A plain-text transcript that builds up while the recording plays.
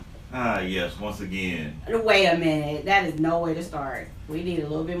Yes, once again. Wait a minute. That is no way to start. We need a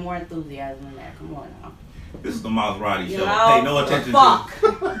little bit more enthusiasm in there. Come on now. This is the Maserati You show. know, Pay no attention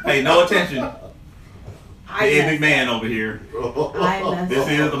to. Pay no attention to Ed McMahon over here. This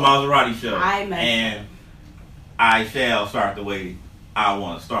is the Maserati show. And I shall start the way I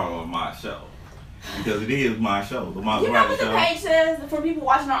want to start on my show. Because it is my show, the Maserati show. You know what the page says for people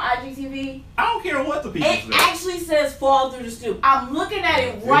watching on IGTV? I don't care what the people say. It actually says fall through the stoop. I'm looking at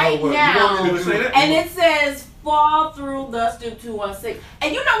it right now. And it says fall through the stoop 216.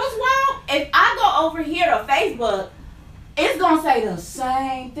 And you know what's wild? If I go over here to Facebook, it's going to say the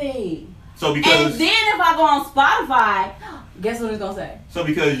same thing. So because, and then if I go on Spotify, guess what it's going to say? So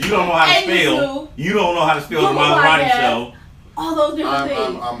because you don't know how to spell, you don't know how to spell the Maserati show. All those different things.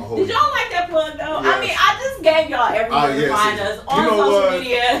 Did y'all like that plug though? Yes. I mean, I just gave y'all everything to find us on social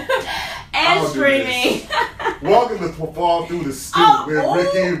media and streaming. Welcome to Fall Through the Stoop with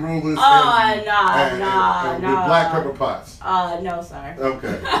Ricky Rulers and Black Pepper Pots. No, sir.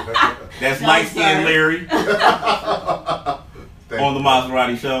 Okay. That's light skinned Larry on the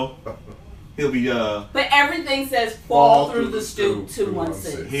Maserati show. He'll be But everything says fall through the stoop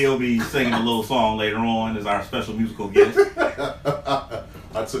 216. He'll be singing a little song later on as our special musical guest.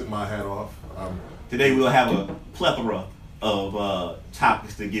 I took my hat off. Today we'll have a plethora of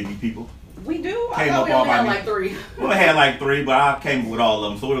topics to give you people. We do? I thought we only had like 3. Well, I had like 3, but I came up with all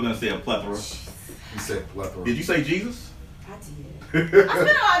of them, so we're going to say a plethora. You said plethora. Did you say Jesus? I did. I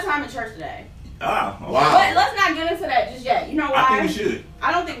spent a lot of time in church today. Ah, okay. Wow. But let's not get into that just yet. You know why? I think we should.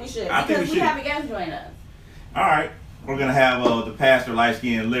 I don't think we should. Because we have a guest joining us. All right. We're going to have the pastor,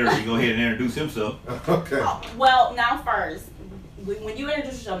 light-skinned Larry, go ahead and introduce himself. Okay. Well, now first, when you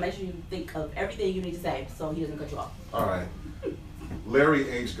introduce yourself, make sure you think of everything you need to say so he doesn't cut you off. All right. Larry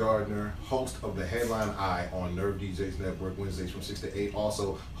H. Gardner, host of the Headline Eye on Nerve DJs Network, Wednesdays from 6 to 8.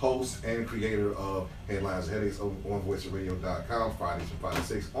 Also, host and creator of Headlines and Headaches on voiceradio.com, Fridays from 5 to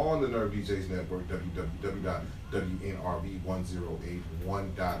 6 on the Nerve DJs Network,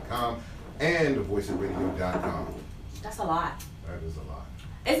 www.wnrv1081.com, and voiceradio.com. That's a lot. That is a lot.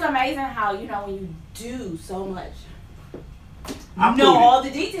 It's amazing how, when you do so much, I know all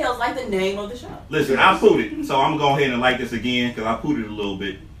the details, like the name of the show. Listen, I pooted, so I'm going to go ahead and like this again because I pooted a little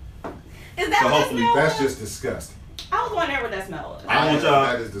bit. Is that what hopefully that smell that's just disgusting. I was wondering what that smell was. I want y'all.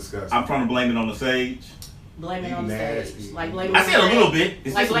 That is disgusting. I'm trying to blame it on the sage. Blame it on the sage. Like blame it I said a little bit.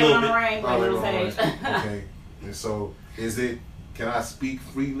 It's like just blame a it little on the bit. rain, blame it on the sage. Okay. And so, can I speak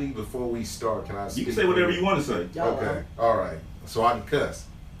freely before we start? Can I speak? You can say whatever you want to say. Okay. All right. So I can cuss.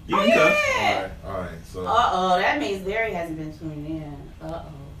 You can cuss. All right. So. That means Larry hasn't been tuning in.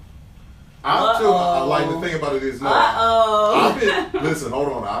 Like the thing about it is now. Listen,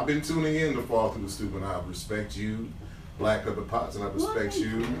 hold on. I've been tuning in to Fall Through the Stoop, and I respect you, Black Pepper Pots, and I respect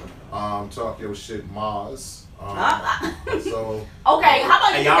you. Talk your shit, Maz. So okay, how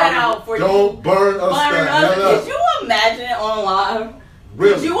about you get that out for don't burn us down. Did you imagine it on live?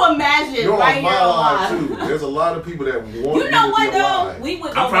 Really? Did you imagine You're right on here my on live live? too. There's a lot of people that want you know to what be though? alive. We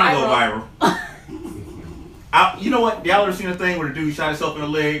would go I'm trying viral. to go viral. You know what? Y'all ever seen a thing where the dude shot himself in the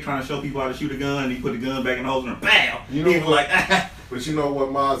leg trying to show people how to shoot a gun and he put the gun back in the holster and bam! You know people what? like But you know what,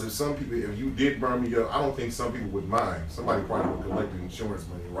 Maz? If you did burn me up, I don't think some people would mind. Somebody probably would collect the insurance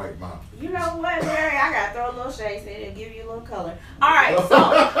money right now. You know what, Larry? I gotta throw a little shade in and give you a little color. All right, so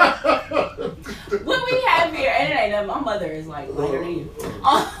what we have here, and it ain't nothing. My mother is like later than you.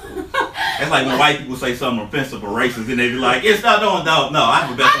 It's like when white people say something offensive or racist, and they be like, "It's not no, I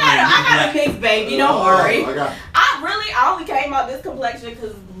have a best friend." I got a mixed baby. Don't worry. I only came out this complexion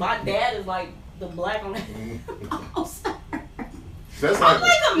because my dad is like the black on the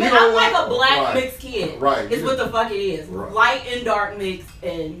I'm like a black mixed kid. Right. Is what the fuck it is. Right. Light and dark mix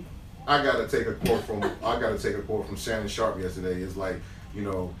and. I gotta take a quote from Shannon Sharp yesterday. It's like,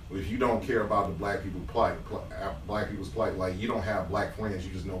 if you don't care about the black people's plight, like you don't have black friends,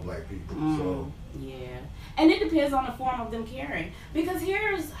 you just know black people. So yeah, and it depends on the form of them caring. Because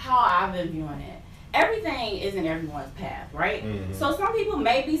here's how I've been viewing it. Everything isn't everyone's path, right? Mm-hmm. So some people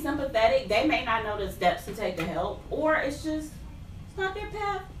may be sympathetic. They may not know the steps to take to help, or it's not their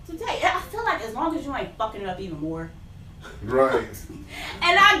path to take. I feel like as long as you ain't fucking it up even more. Right.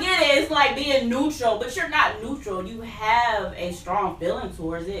 And I get it. It's like being neutral, but you're not neutral. You have a strong feeling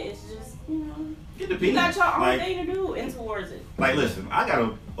towards it. It's just, it depends. You got your own thing to do and towards it. Like, listen, I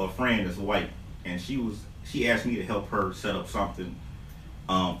got a friend that's white, and she asked me to help her set up something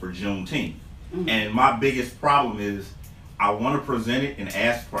for Juneteenth. Mm-hmm. And my biggest problem is I want to present it and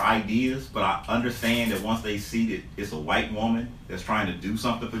ask for ideas, but I understand that once they see that it's a white woman that's trying to do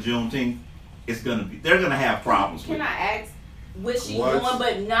something for Juneteenth, they're gonna have problems. Can I ask, what she's doing,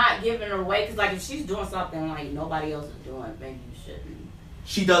 but not giving her away. Because like if she's doing something like nobody else is doing, maybe you shouldn't.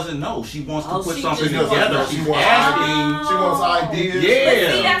 She doesn't know. She wants to put she something just together. She wants asking. She wants ideas. Yeah.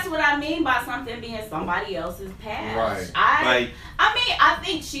 But see, that's what I mean by something being somebody else's past. Right. I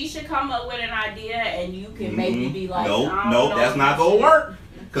think she should come up with an idea, and you can maybe be like, no, that's not gonna work.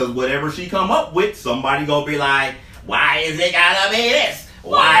 Because whatever she come up with, somebody gonna be like, why is it gotta be this?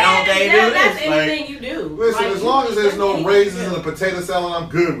 Why don't they do this? That's anything you do. Listen, as long as there's no raisins in a potato salad, I'm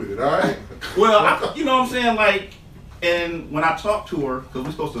good with it. All right. Well, you know what I'm saying, like. And when I talked to her, because we're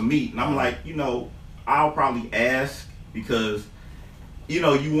supposed to meet, and I'm like, I'll probably ask because, you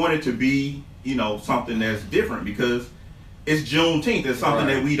want it to be, something that's different because it's Juneteenth. It's something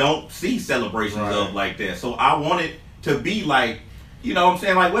that we don't see celebrations of like that. So I want it to be like, what I'm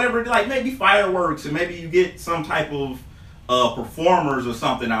saying, like whatever, like maybe fireworks and maybe you get some type of performers or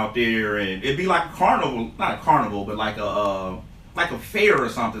something out there, and it'd be like a carnival, not a carnival, but like a fair or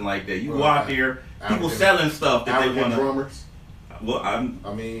something like that. You go out there. People selling stuff that they want to. Drummers. Well,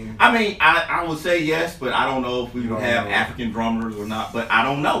 I would say yes, but I don't know if we would have African drummers or not. But I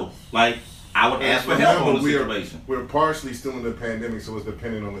don't know. Like, I would ask for help on the situation. We're partially still in the pandemic, so it's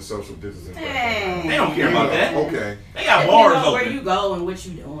depending on the social distancing. They don't care about that. Okay. They got bars open. Where you go and what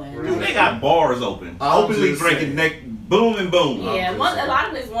you doing. Dude, they got bars open. Openly drinking, boom and boom. Yeah, a lot of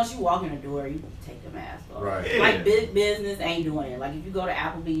places, once you walk in the door, you take the mask off. Right. Yeah. Like big business ain't doing it. Like if you go to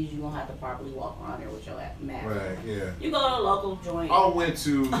Applebee's, you gonna have to properly walk around there with your mask. Right. Yeah. You go to a local joint. I went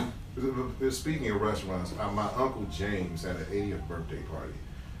to. Speaking of restaurants, my uncle James had an 80th birthday party,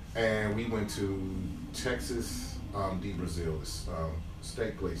 and we went to Texas de Brazil, this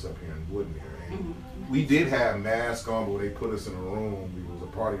steak place up here in Woodmere, and we did have masks on, but they put us in a room. It was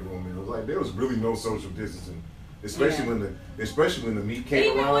a party room, and it was like there was really no social distancing. Especially when the meat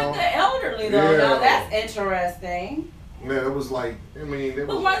came even around. Even with the elderly though, now that's interesting. Yeah, it was like,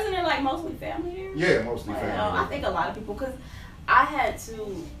 But wasn't it like mostly family there? Yeah, mostly family. I think a lot of people, because I had to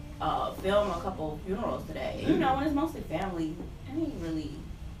film a couple funerals today. And, when it's mostly family, I ain't really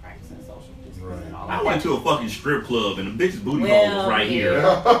practicing social distancing and all that. I went to a fucking strip club and the bitch's booty hole was right here.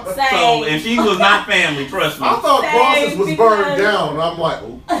 Same. So, and she was not family, trust me. I thought crosses was burned down. And I'm like,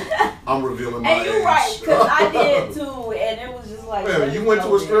 I'm revealing my age. And you're right, because I did too, and it was just like. Wait, you went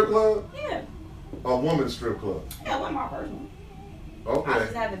to a strip club? Yeah. A woman's strip club? Yeah, I went my first one. Okay. I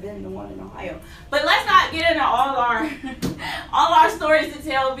just haven't been to one in Ohio. But let's not get into all our stories to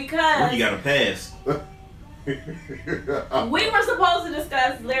tell because. You got to pass. We were supposed to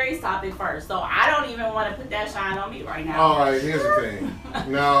discuss Larry's topic first, so I don't even want to put that shine on me right now. All right, here's the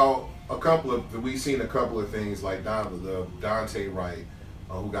thing. Now, we've seen a couple of things like Dante Wright,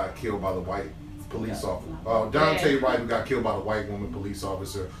 who got killed by the white police officer. Dante Wright, who got killed by the white woman police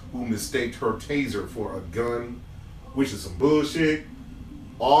officer who mistaked her taser for a gun, which is some bullshit.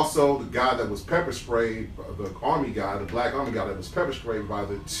 Also, the guy that was pepper sprayed, the black army guy that was pepper sprayed by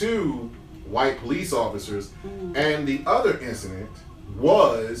the two white police officers. And the other incident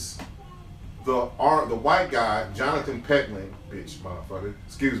was the white guy, Jonathan Petlin, bitch, motherfucker,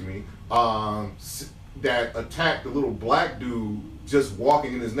 excuse me, that attacked the little black dude just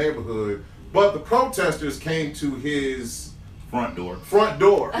walking in his neighborhood, but the protesters came to his front door,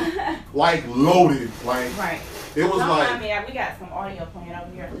 like loaded, like right. It was like we got some audio playing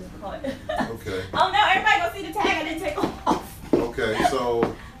over here at this point. Okay. Oh no, everybody gonna see the tag I didn't take off. Okay,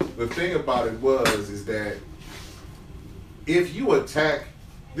 so the thing about it is that if you attack,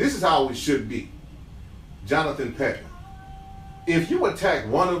 this is how it should be. Jonathan Petlin, if you attack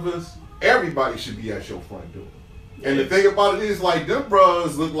one of us, everybody should be at your front door. And the thing about it is, like, them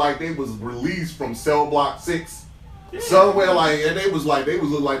bros look like they was released from Cell Block 6. Somewhere and they was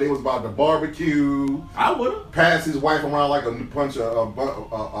look like they was about to barbecue. I would've pass his wife around like a punch a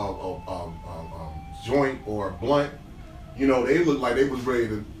joint or a blunt. They look like they was ready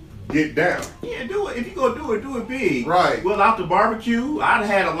to get down. Yeah, do it. If you gonna do it big. Right. Without the barbecue, I'd have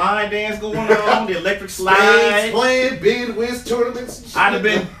had a line dance going on, the electric slide, playing bid wins tournaments. I'd have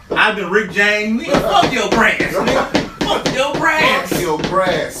been Rick James. Nigga, fuck your grass. Nigga. Fuck your grass. Fuck your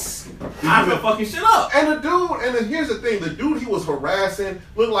grass. I've been fucking shit up. And here's the thing, the dude he was harassing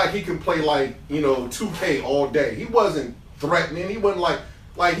looked like he could play 2K all day. He wasn't threatening. He wasn't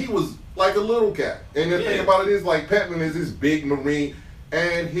like he was like a little cat. And the thing about it is, like, Petlin is this big Marine,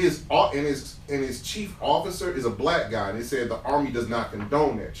 and his chief officer is a black guy, and they said the Army does not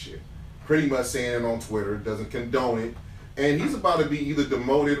condone that shit. Pretty much saying it on Twitter, doesn't condone it. And he's about to be either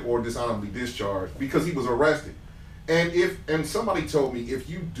demoted or dishonorably discharged because he was arrested. And somebody told me, if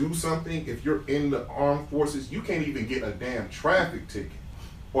you do something, if you're in the armed forces, you can't even get a damn traffic ticket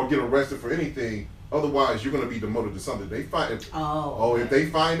or get arrested for anything Otherwise, you're going to be demoted to something. They find okay. If they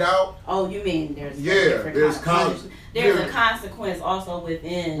find out. Oh, you mean there's there's a consequence also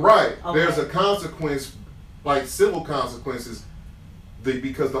within. Right. Okay. There's a consequence, like civil consequences.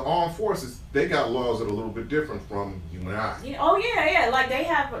 Because the armed forces, they got laws that are a little bit different from you and I. Yeah, oh yeah. Like they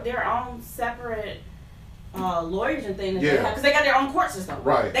have their own separate lawyers and things. Because they got their own court system.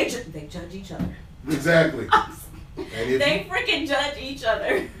 Right. They judge each other. Exactly. They freaking judge each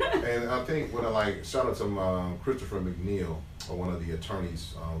other. And I think shout out to Christopher McNeil, one of the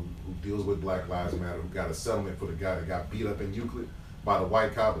attorneys who deals with Black Lives Matter, who got a settlement for the guy that got beat up in Euclid by the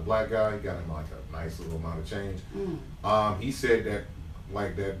white cop, the black guy. He got him like a nice little amount of change. He said that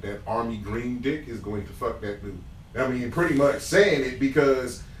that Army Green Dick is going to fuck that dude. I mean, pretty much saying it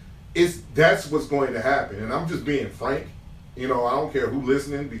because that's what's going to happen. And I'm just being frank. I don't care who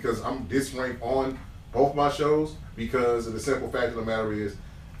listening because I'm this frank on both my shows because of the simple fact of the matter is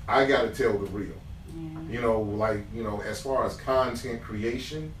I got to tell the real. Yeah. As far as content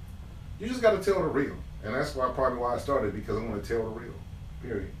creation, you just got to tell the real. And that's probably why I started, because I want to tell the real.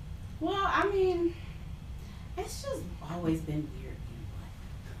 Period. Well, I mean, it's just always been weird.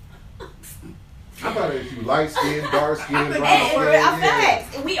 How about if you light skin, dark skin, brown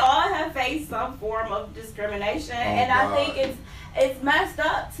skin? We all have faced some form of discrimination, and I think it's messed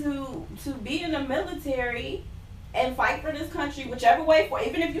up to be in the military and fight for this country, whichever way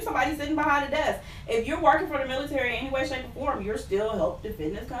even if you're somebody sitting behind a desk. If you're working for the military in any way, shape, or form, you're still help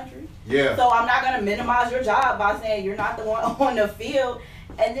defend this country. Yeah. So I'm not gonna minimize your job by saying you're not the one on the field,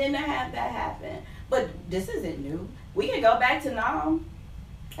 and then to have that happen. But this isn't new. We can go back to Nam.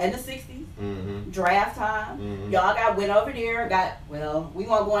 In the 60s, draft time, y'all went over there, we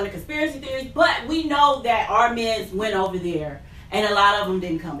won't go into conspiracy theories, but we know that our men went over there, and a lot of them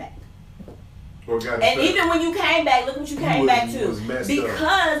didn't come back. And even when you came back, look what you came back to.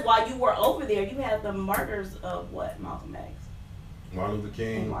 Because while you were over there, you had the murders of Malcolm X. Martin Luther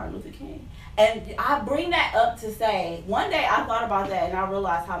King. And I bring that up to say, one day I thought about that, and I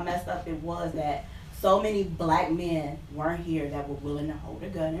realized how messed up it was that so many black men weren't here that were willing to hold a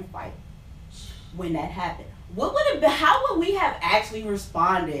gun and fight when that happened. What would it be? How would we have actually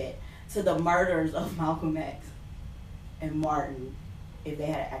responded to the murders of Malcolm X and Martin if they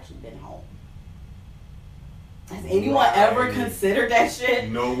had actually been home? Has anyone ever considered that shit? You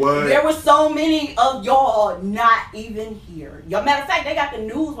know what? There were so many of y'all not even here. Matter of fact, they got the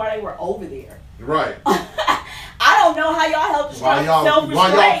news while they were over there. Right. I don't know how y'all helped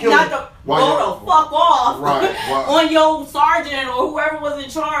self-restraint not to go the fuck off on your sergeant or whoever was in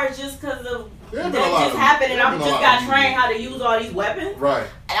charge just because of that just happened and I just got trained how to use all these weapons. Right.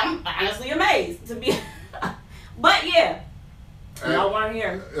 And I'm honestly amazed to be. But yeah. Y'all weren't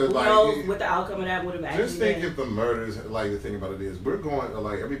here. Who knows what the outcome of that would have actually been. Just think if the murders, the thing about it is, we're going,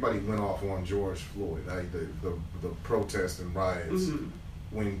 everybody went off on George Floyd, the protests and riots.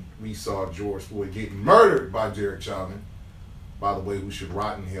 When we saw George Floyd getting murdered by Derek Chauvin, by the way, who should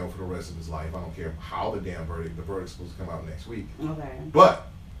rot in hell for the rest of his life. I don't care how the verdict's supposed to come out next week. Okay. But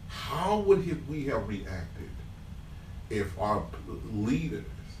how would we have reacted if our leaders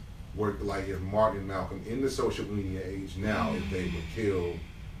were if Martin and Malcolm in the social media age now, if they were killed?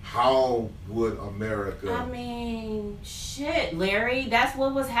 How would America? I mean, shit, Larry, that's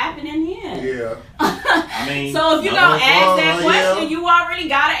what was happening then. Yeah. I mean, so if you're gonna ask that question, you already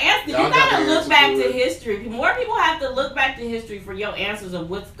got an answer. You gotta look back to history. More people have to look back to history for your answers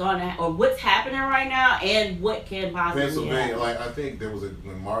of what's happening right now and what can possibly Pennsylvania, happen. I think there was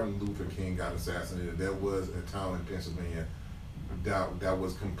when Martin Luther King got assassinated, there was a town in Pennsylvania that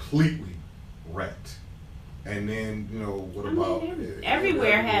was completely wrecked. And then, what about...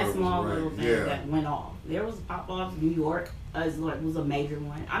 everywhere had small little things that went off. There was pop-offs. New York was a major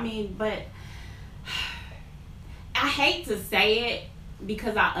one. I mean, but I hate to say it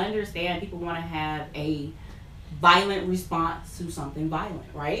because I understand people want to have a violent response to something violent,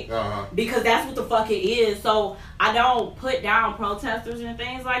 right? Because that's what the fuck it is. So I don't put down protesters and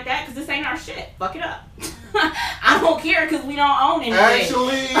things like that because this ain't our shit. Fuck it up. I don't care because we don't own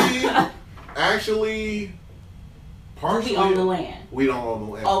anything. Actually... Partially, we own the land. We don't own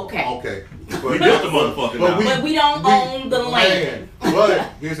the land. Okay. We built the motherfucker but we don't own the land.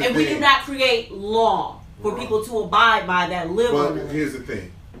 But here's the thing. And we do not create law for people to abide by that live on the land. Here's the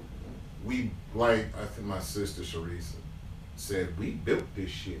thing. I think my sister Sharisa said, we built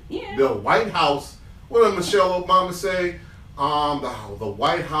this shit. Yeah. The White House, what did Michelle Obama say? The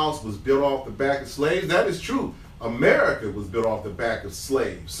White House was built off the back of slaves. That is true. America was built off the back of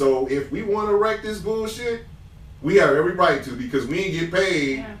slaves. So if we want to wreck this bullshit, we have every right to, because we ain't get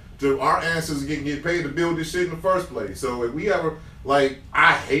paid our ancestors didn't get paid to build this shit in the first place. So if we ever,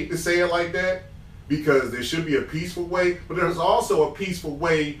 I hate to say it like that, because there should be a peaceful way, but there's also a peaceful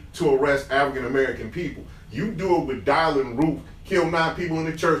way to arrest African American people. You do it with Dylan Roof, kill 9 people in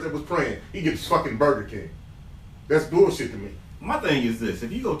the church that was praying. He gets fucking Burger King. That's bullshit to me. My thing is this: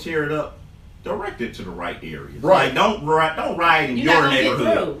 if you go tear it up, direct it to the right areas. Right. Like, don't riot in your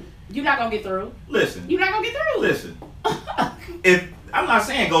neighborhood. You're not gonna get through. Listen. You're not gonna get through. Listen. If I'm not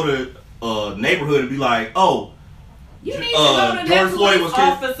saying go to a neighborhood and be like, oh, you need to go to that police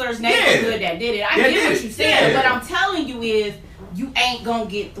officer's neighborhood that did it. I get what you're saying, but I'm telling you is you ain't gonna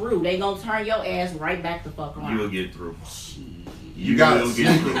get through. They gonna turn your ass right back the fuck around. You'll get through. You gotta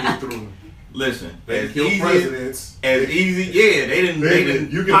get through. Listen, they as kill easy presidents. As easy, yeah, they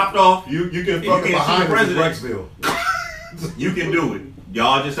didn't popped off. You can fucking behind Rexville. You can do it.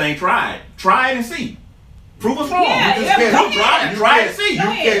 Y'all just ain't tried. Try it and see. Prove us wrong. Try it and see.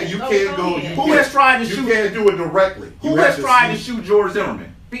 You can't go. Who has tried to shoot? You can't do it directly. Who has tried to shoot George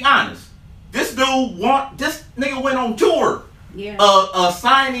Zimmerman? Be honest. This nigga went on tour. Yeah. A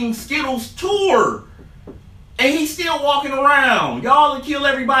signing Skittles tour. And he's still walking around. Y'all will kill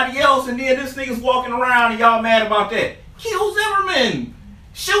everybody else, and then this nigga's walking around and y'all mad about that. Kill Zimmerman.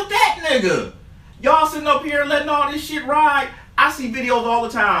 Shoot that nigga. Y'all sitting up here letting all this shit ride. I see videos all the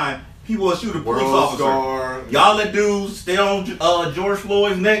time. People will shoot a police officer. Y'all let dudes stay on George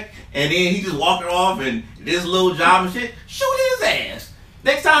Floyd's neck, and then he just walking off and this little job and shit. Shoot his ass.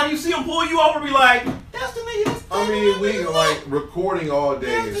 Next time you see him pull you over, be like, that's the nigga. I mean, we like recording all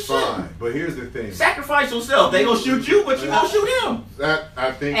day is fine, but here's the thing: sacrifice yourself. They gonna shoot you, but you gonna shoot him.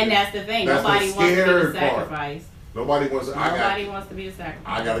 I think, and that's the thing. Nobody wants to be the sacrifice. Nobody wants to. Nobody wants to be a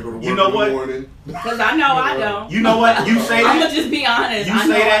sacrifice. I gotta go to work in the morning. Because I know I don't. You know what? You say that. I'm gonna just be honest. You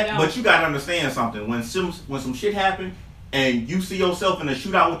say that, but you gotta understand something. When some shit happen, and you see yourself in a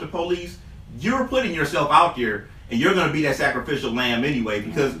shootout with the police, you're putting yourself out there. And you're going to be that sacrificial lamb anyway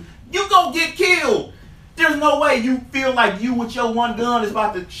because you going to get killed. There's no way you feel like you with your one gun is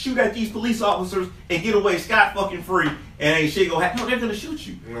about to shoot at these police officers and get away scot-fucking-free and ain't shit going to happen. No, they're going to shoot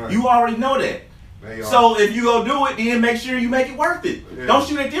you. Right. You already know that. So if you go do it, then make sure you make it worth it. Yeah. Don't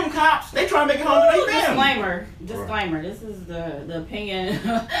shoot at them cops. They try to make it home to their family. Disclaimer. This is the opinion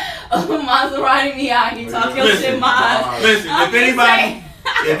of Maserati Miyagi. Talk your shit, Maz. Listen,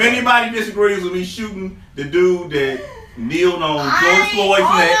 if anybody disagrees with me shooting the dude that kneeled on George Floyd's neck.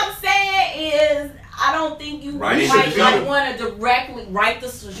 All I'm saying is I don't think you might want to directly write the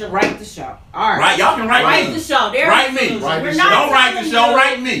show. All right. Y'all can write me. The show. Write me. Don't write the show.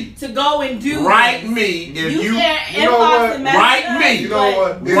 Write me. To go and do. Write me. If you know what? Write me. You know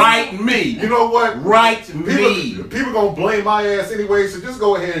what? Write me. You know what? Write me. People gonna blame my ass anyway, so just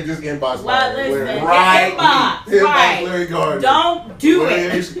go ahead and just inbox Larry. Inbox Larry Gardner. Don't do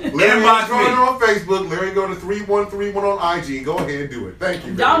it. Larry Gardner on Facebook. Larry Gardner 3131 on IG. Go ahead and do it. Thank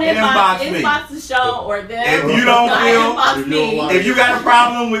you. Don't inbox the show. Or them. If you don't feel, if you got a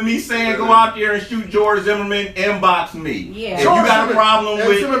problem with me saying go out there and shoot George Zimmerman, inbox me. Yeah. If you got a problem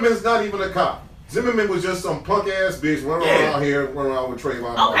with Zimmerman's not even a cop. Zimmerman was just some punk ass bitch running around with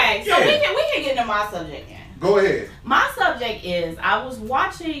Trayvon. Okay, so we can get into my subject now. Go ahead. My subject is I was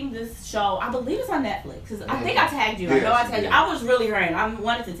watching this show. I believe it's on Netflix because I think I tagged you. Yes, I know I tagged you. I was really hurting. I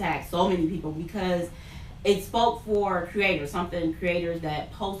wanted to tag so many people because it spoke for creators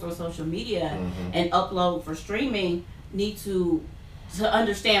that post on social media and upload for streaming need to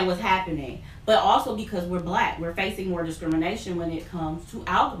understand what's happening. But also because we're black, we're facing more discrimination when it comes to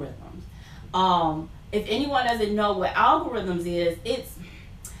algorithms. If anyone doesn't know what algorithms is, it's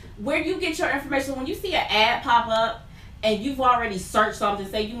where you get your information. When you see an ad pop up and you've already searched something,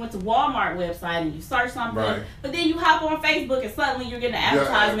 say you went to Walmart website and you searched something, but then you hop on Facebook and suddenly you're getting an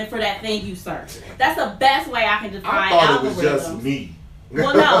advertisement for that thing you searched. That's the best way I can define algorithms. I thought it was just me.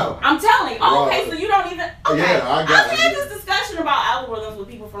 Well, no, I'm telling you. Okay, so you don't even. Okay, yeah, I've had this discussion about algorithms with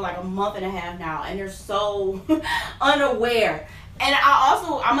people for like a month and a half now, and they're so unaware. And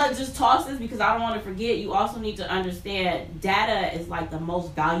I'm gonna just toss this because I don't want to forget. You also need to understand data is like the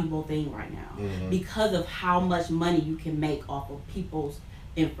most valuable thing right now because of how much money you can make off of people's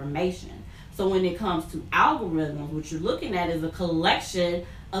information. So when it comes to algorithms, what you're looking at is a collection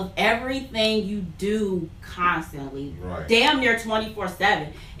of everything you do constantly, damn near 24/7.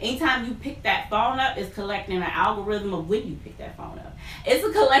 Anytime you pick that phone up, it's collecting an algorithm of when you pick that phone up. It's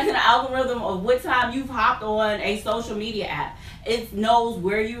collecting an algorithm of what time you've hopped on a social media app. It knows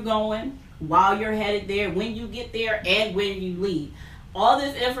where you're going, while you're headed there, when you get there, and when you leave. All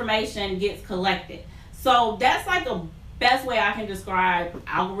this information gets collected. So that's like a best way I can describe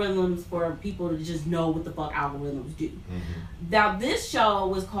algorithms for people to just know what the fuck algorithms do. Now, this show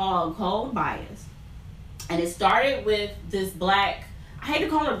was called Cold Bias, and it started with this black I hate to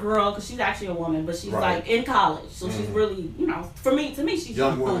call her girl because she's actually a woman, but she's like in college, so she's really, you know, to me, she's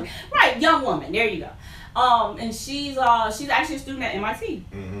young woman. Right, young woman. There you go. And she's actually a student at MIT,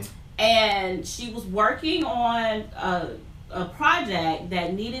 and she was working on a project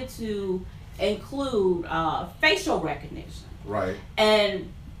that needed to include facial recognition. Right.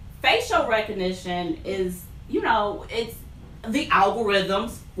 And facial recognition is, you know, it's the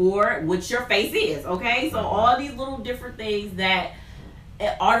algorithms for what your face is. Okay, so all these little different things that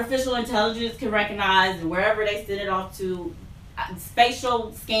artificial intelligence can recognize, and wherever they send it off to,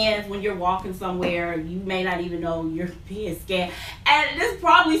 facial scans when you're walking somewhere, you may not even know you're being scanned. And this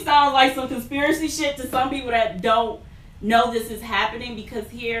probably sounds like some conspiracy shit to some people that don't know this is happening, because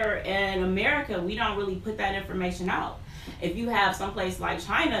here in America, we don't really put that information out. If you have someplace like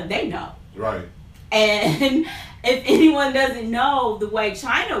China, they know. Right. And if anyone doesn't know, the way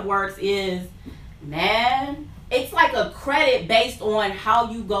China works is, man, it's like a credit based on how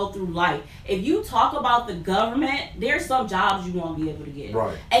you go through life. If you talk about the government, there's some jobs you won't be able to get.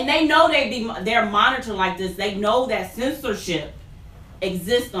 Right. And they know they're monitored like this. They know that censorship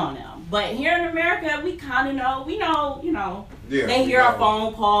exists on them. But here in America, we kind of know. We know, you know, they hear our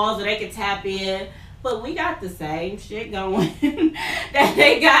phone calls or they can tap in. But we got the same shit going that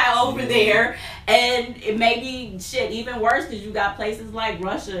they got over there. And it may be shit even worse because you got places like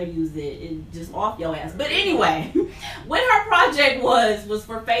Russia use it just off your ass. But anyway, what her project was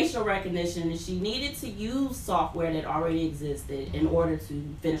for facial recognition, and she needed to use software that already existed in order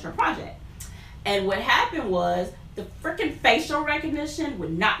to finish her project. And what happened was the freaking facial recognition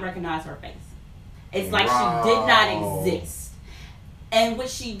would not recognize her face. It's like she did not exist. And what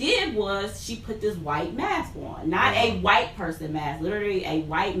she did was she put this white mask on. Not a white person mask. Literally a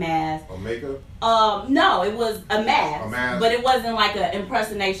white mask. A makeup? No, it was a mask. A mask? But it wasn't like an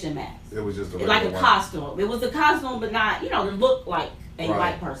impersonation mask. It was just like a costume. It was a costume, but not, you know, to look like a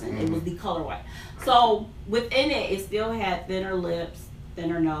white person. It was the color white. So within it, it still had thinner lips,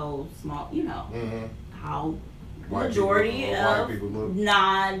 thinner nose, small, you know, how majority of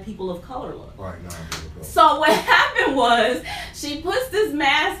non-people of color look. Right, non-people of color. So what happened was she puts this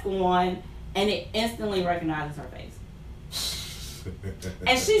mask on and it instantly recognizes her face.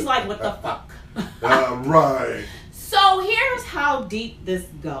 And she's like, what the fuck? Right. So here's how deep this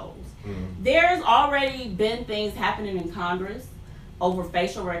goes. There's already been things happening in Congress over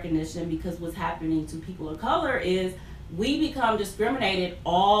facial recognition, because what's happening to people of color is we become discriminated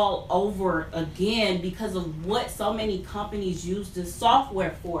all over again because of what so many companies use this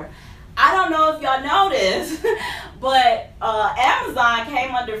software for. I don't know if y'all know this, but Amazon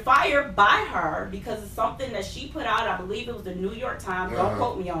came under fire by her because of something that she put out. I believe it was the New York Times, don't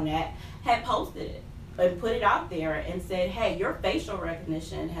quote me on that, had posted it and put it out there and said, hey, your facial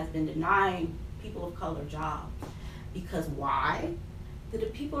recognition has been denying people of color jobs. Because why? The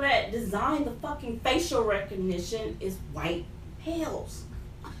people that design the fucking facial recognition is white males.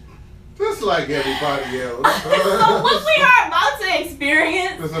 Just like everybody else. So what we are about to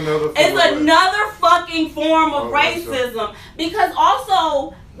experience is another fucking form of racism. Because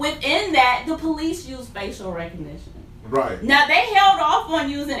also within that, the police use facial recognition. Right. Now they held off on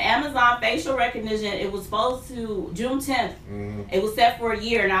using Amazon facial recognition. It was supposed to June 10th. It was set for a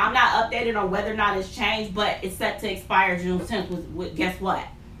year. Now I'm not updated on whether or not it's changed, but it's set to expire June 10th. Guess what?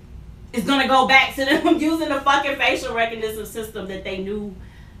 It's gonna go back to them using the fucking facial recognition system that they knew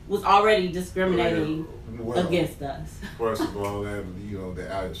was already discriminating against us. First of all, that, you know,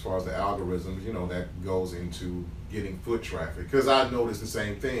 as far as the algorithms, you know, that goes into getting foot traffic. Because I noticed the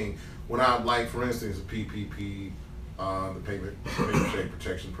same thing when I, like, for instance, PPP. The payment check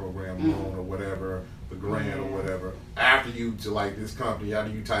protection program loan or whatever, the grant or whatever. After you to like this company,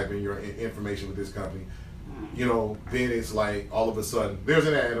 after you type in your information with this company, you know, then it's like all of a sudden there's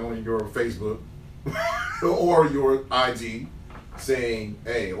an ad on your Facebook or your IG saying,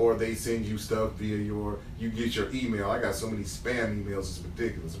 hey, or they send you stuff via you get your email. I got so many spam emails, it's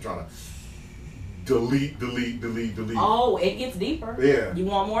ridiculous. I'm trying to delete. Oh, it gets deeper. Yeah. You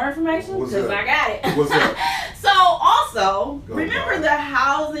want more information? Because I got it. What's up? So also, remember the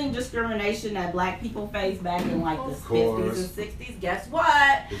housing discrimination that black people faced back in like the 50s and 60s? Guess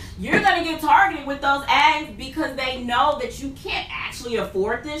what? You're going to get targeted with those ads because they know that you can't actually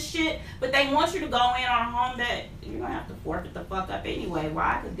afford this shit, but they want you to go in on a home that you're going to have to forfeit the fuck up anyway.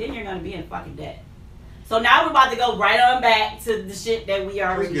 Why? Because then you're going to be in fucking debt. So now we're about to go right on back to the shit that we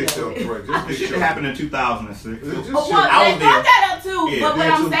already did. This shit happened in 2006. Well, they brought that up too, but what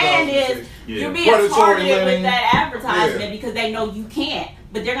I'm saying is you're being targeted with that advertisement because they know you can't,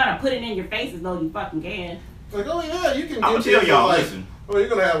 but they're gonna put it in your face as though you fucking can. Like, oh yeah, you can. I'm gonna tell y'all, listen. Oh, you're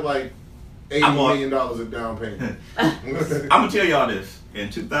gonna have like $80 million of down payment. I'm gonna tell y'all this. In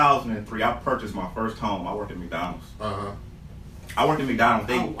 2003, I purchased my first home. I worked at McDonald's. I worked at McDonald's.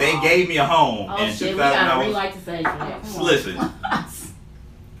 They gave me a home in 2000. We got a green light to say for that. Listen.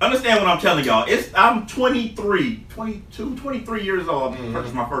 Understand what I'm telling y'all. I'm 23 years old. I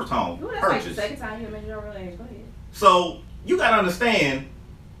purchased my first home. Ooh, that's like the second time you mentioned your real age. Go ahead. So you gotta understand,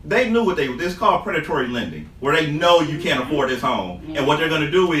 they knew what it's called predatory lending, where they know you can't afford this home. And what they're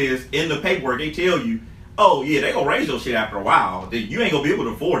gonna do is, in the paperwork, they tell you, oh yeah, they gonna raise your shit after a while. You ain't gonna be able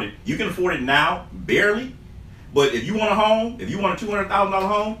to afford it. You can afford it now, barely. But if you want a home, if you want a $200,000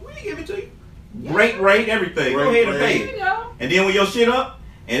 home, we can give it to you. Great rate, everything. Go ahead and pay it. And then when your shit up,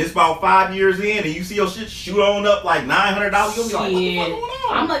 and it's about 5 years in, and you see your shit shoot on up like $900, you'll be like, what the fuck going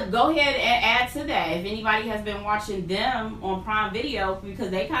on? I'm going to go ahead and add to that. If anybody has been watching them on Prime Video, because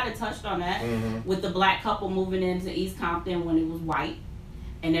they kind of touched on that with the black couple moving into East Compton when it was white,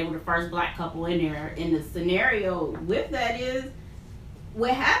 and they were the first black couple in there. And the scenario with that is,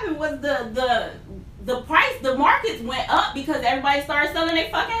 what happened was the price, the markets went up because everybody started selling their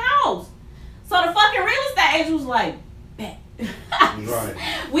fucking house. So the fucking real estate agent was like, bet. Right.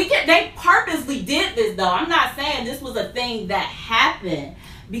 They purposely did this though. I'm not saying this was a thing that happened,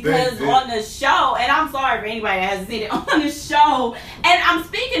 because on the show, and I'm sorry for anybody that hasn't seen it, on the show, and I'm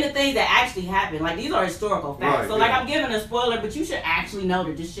speaking to things that actually happened. Like, these are historical facts. Right, so like, I'm giving a spoiler, but you should actually know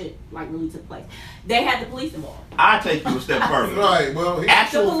that this shit like really took place. They had the police involved. I take you a step further. Right. Well, the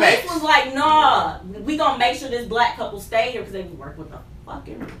police was like, nah, we gonna make sure this black couple stay here because they work with the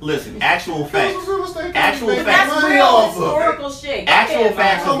fucking. Listen, actual facts. Actual facts. That's real historical shit. Actual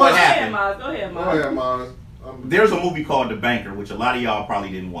facts of what happened. Go ahead, Maz. There's a movie called The Banker, which a lot of y'all probably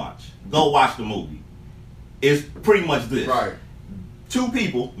didn't watch. Go watch the movie. It's pretty much this. Right. Two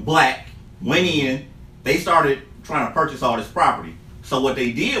people, black, went in. They started trying to purchase all this property. So what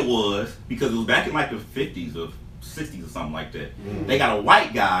they did was, because it was back in like the 50s or 60s or something like that, they got a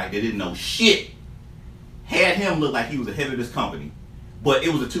white guy that didn't know shit, had him look like he was the head of this company. But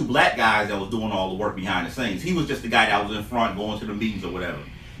it was the two black guys that was doing all the work behind the scenes. He was just the guy that was in front going to the meetings or whatever.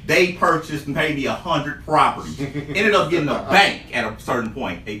 They purchased maybe 100 properties. Ended up getting a bank at a certain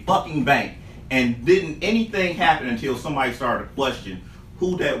point, a fucking bank. And didn't anything happen until somebody started to question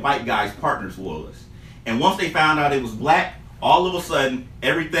who that white guy's partners was. And once they found out it was black, all of a sudden,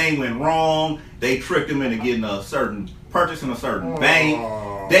 everything went wrong. They tricked him into getting a certain purchase in a certain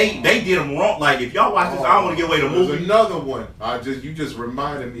bank. They did him wrong. Like, if y'all watch this, I don't want to give away the movie. There's another one. You just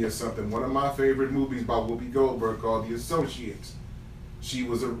reminded me of something. One of my favorite movies by Whoopi Goldberg called The Associates. She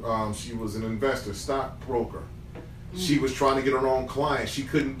was an investor, stockbroker. She was trying to get her own clients. She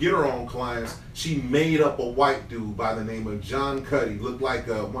couldn't get her own clients. She made up a white dude by the name of John Cuddy. Looked like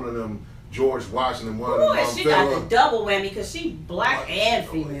one of them George Washington. And she got the double whammy because she black and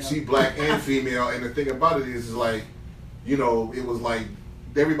female. She black and female. And the thing about it is like, it was like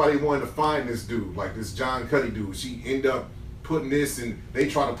everybody wanted to find this dude, like this John Cuddy dude. She ended up putting this, and they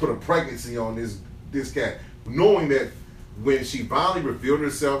tried to put a pregnancy on this cat, knowing that when she finally revealed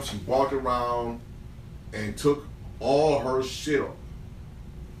herself, she walked around and took all her shit off,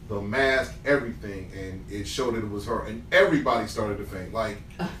 the mask, everything, and it showed that it was her, and everybody started to faint, like,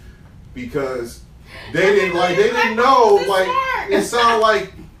 because they didn't know, like, it sounds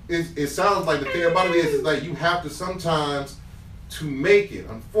like the thing about it is like you have to sometimes, to make it,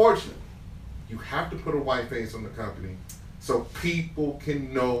 unfortunately, you have to put a white face on the company so people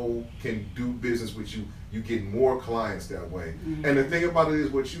can do business with you. You get more clients that way. And the thing about it is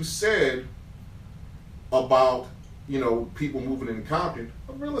what you said about, people moving in Compton.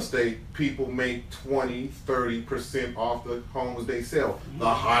 Real estate people make 20-30% off the homes they sell. The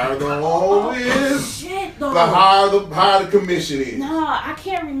higher the home is, the higher the commission is. No, I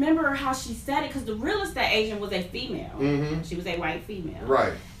can't remember how she said it because the real estate agent was a female. She was a white female.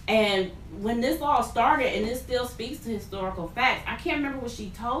 Right. And when this all started, and this still speaks to historical facts, I can't remember what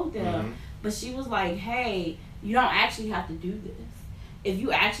she told them, but she was like, hey, you don't actually have to do this. If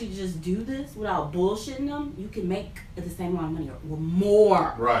you actually just do this without bullshitting them, you can make the same amount of money or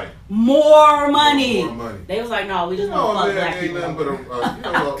more. Right. More money. More money. They was like, no, we just want to fuck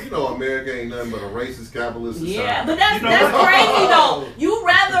black people. America ain't nothing but a racist capitalist society. Yeah, but that's crazy though. You'd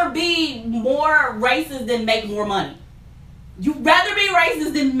rather be more racist than make more money. You'd rather be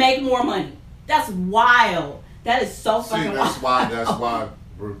racist than make more money. That's wild. That is so fucking wild. That's why.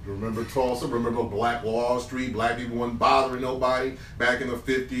 Remember Tulsa? Remember Black Wall Street? Black people weren't bothering nobody back in the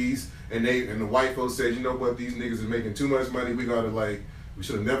 50s, and the white folks said, you know what? These niggas is making too much money. We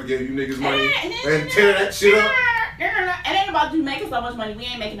should have never gave you niggas money and tear that shit up. It ain't about you making so much money. We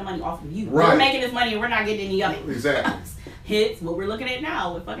ain't making the money off of you. Right. We're making this money and we're not getting any of it. Exactly. Hits what we're looking at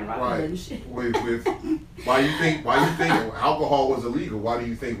now with fucking rock and shit. With why you think alcohol was illegal? Why do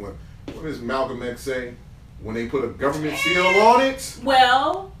you think what does Malcolm X say? When they put a government seal on it,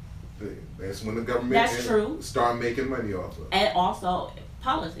 well, that's when the government true. Start making money off of it. And also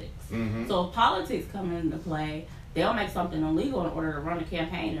politics. Mm-hmm. So if politics come into play, they'll make something illegal in order to run a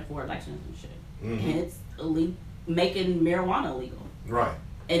campaign and for elections and shit. Mm-hmm. And it's illegal, making marijuana illegal. Right.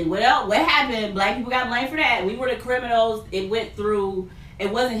 And what happened? Black people got blamed for that. We were the criminals. It went through.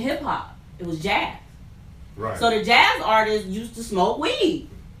 It wasn't hip hop. It was jazz. Right. So the jazz artists used to smoke weed.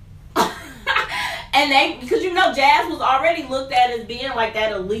 And because jazz was already looked at as being like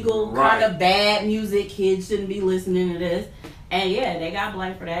that illegal kind of bad music. Kids shouldn't be listening to this. And yeah, they got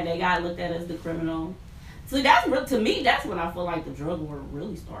blamed for that. They got looked at as the criminal. So to me, that's when I feel like the drug war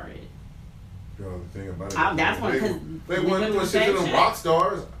really started. The thing about it, that's when they weren't doing shit to them rock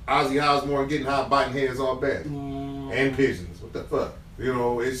stars. Ozzy Osbourne getting high, biting heads all bad, and pigeons. What the fuck?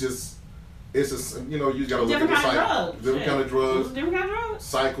 It's just you gotta look at the cycle. Different kind of drugs.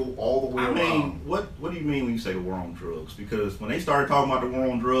 Cycle all the way around. I mean, what do you mean when you say the war on drugs? Because when they started talking about the war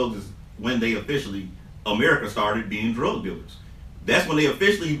on drugs is when they officially America started being drug dealers. That's when they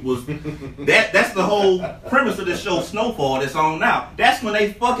officially was that's the whole premise of this show Snowfall that's on now. That's when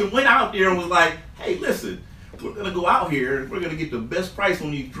they fucking went out there and was like, hey, listen, we're gonna go out here and we're gonna get the best price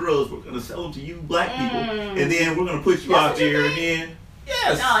on these drugs. We're gonna sell them to you black people, and then we're gonna put you out there and then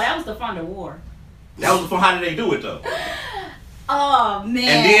yes. No, that was the fun of war. That was the fun. How did they do it though? Oh man!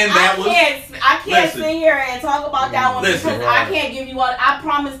 And then I can't sit here and talk about that one because right. I can't give you one. I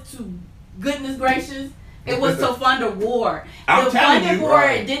promise to goodness gracious, it was so fun to war. The Fund War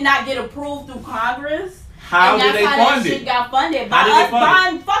did not get approved through Congress. How did they fund that it? Shit got funded by us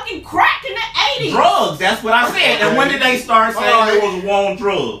buying fucking crack in the 80s. Drugs. That's what I said. And when did they start saying there was a war on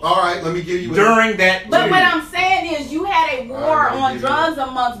drugs? All right, let me give you during that. But what I'm saying is, you had a war on drugs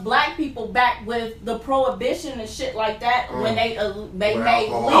amongst black people back with the prohibition and shit like that when they made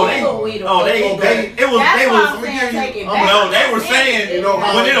legal weed. They were saying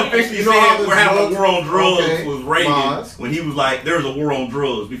when it officially said we're having a war on drugs was Reagan when he was like, "There's a war on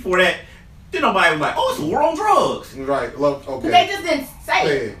drugs." Before that. Then nobody was like, "Oh, it's a war on drugs." Right. Look, okay. But they just didn't say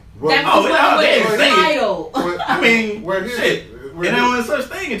it. They didn't say it. I mean, shit. And there was such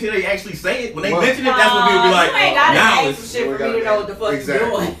thing until they actually say it. When they mention it, that's when people be like, "You ain't got to say shit for me to know what the fuck you're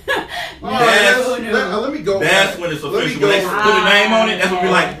doing." Let me go. That's when it's official. When they put a name on it, that's when we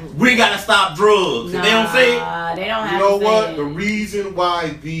like, "We gotta stop drugs." And they don't say it. They don't have. You know what? The reason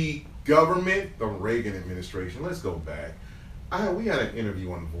why the government, the Reagan administration, let's go back. We had an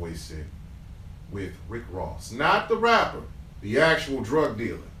interview on Voice with Rick Ross, not the rapper, the actual drug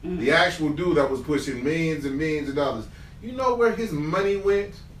dealer, the actual dude that was pushing millions and millions of dollars. You know where his money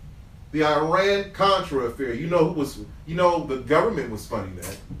went? The Iran-Contra affair. The government was funding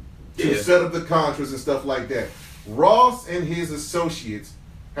that to set up the Contras and stuff like that. Ross and his associates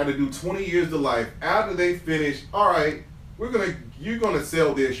had to do 20 years to life after they finished. All right, you're gonna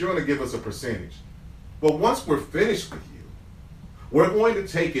sell this. You're gonna give us a percentage, but once we're finished with you, we're going to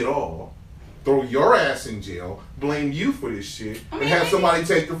take it all. Throw your ass in jail, blame you for this shit, and have somebody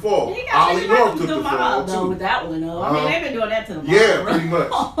take the fall. Ollie North took the fall too. With that one, though. I mean, they've been doing that to the mob. Yeah, pretty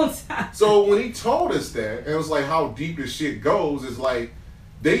much. So when he told us that, and it was like how deep this shit goes, is like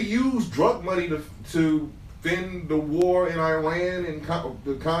they use drug money to fend the war in Iran and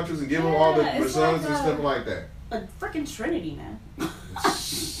the Contras and give them all the results and stuff like that. A freaking trinity, man.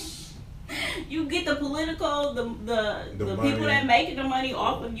 You get the political, the people that making the money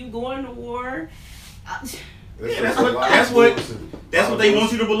off of you going to war. That's what they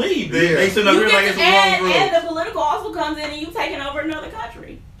want you to believe. They send up here like it's a war on drugs. And the political also comes in and you taking over another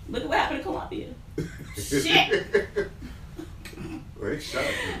country. Look at what happened to Colombia. Shit. They shot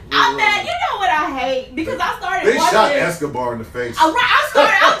I'm mad. You know what I hate? Because I started watching. They shot Escobar in the face. I was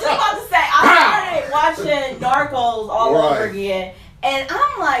just about to say, I started watching Narcos all over again. And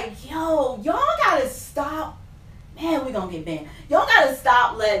I'm like, yo, y'all gotta stop. Man, we gonna get banned. Y'all gotta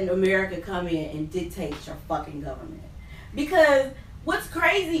stop letting America come in and dictate your fucking government. Because what's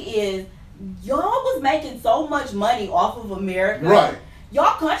crazy is y'all was making so much money off of America. Right.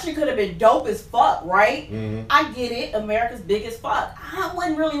 Y'all country could have been dope as fuck, right? Mm-hmm. I get it. America's big as fuck. I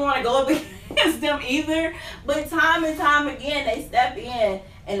wouldn't really want to go up against them either. But time and time again, they step in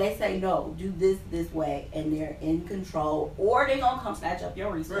and they say, no, do this way. And they're in control. Or they're going to come snatch up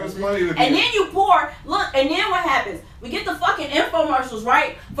your resources. And then you pour. Look, and then what happens? We get the fucking infomercials,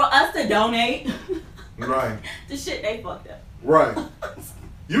 right? For us to donate. Right. The shit they fucked up. Right.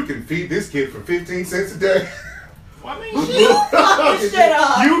 You can feed this kid for 15 cents a day. I mean, you fucked this shit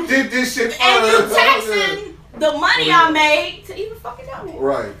up. You did this shit for and you taxing the money I made to even fucking donate.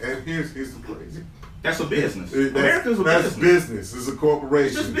 Right, and here's the crazy. That's a business. America's a business. It's a corporation.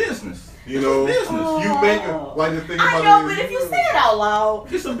 It's just business. You know, business. You make like the thing about I know, but if you say it out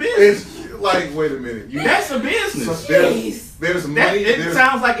loud, it's a business. It's like, wait a minute. That's a business. So there's money. It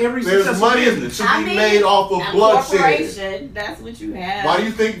sounds like every there's money business to be made off of bloodshed. That's what you have. Why do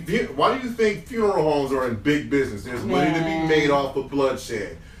you think funeral homes are in big business? There's money to be made off of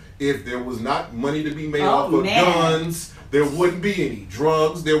bloodshed. If there was not money to be made off of guns, there wouldn't be any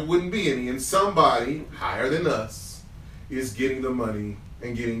drugs. There wouldn't be any. And somebody higher than us is getting the money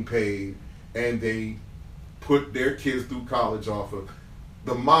and getting paid, and they put their kids through college off of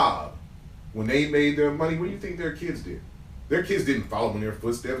the mob. When they made their money, what do you think their kids did? Their kids didn't follow in their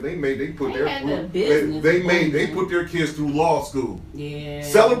footsteps. They put their kids through law school. Yeah.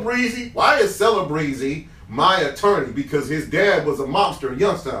 Celebrezzi, why is Celebrezzi my attorney? Because his dad was a mobster in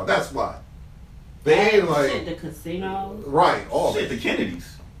Youngstown. That's why. They ain't like shit, the casino. Right, all shit, that. the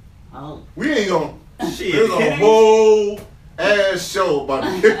Kennedys. Oh. We ain't gonna shit. There's a whole ass show about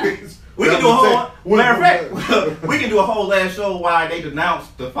the Kennedys. We can do a whole matter of fact, we can do a whole last show why they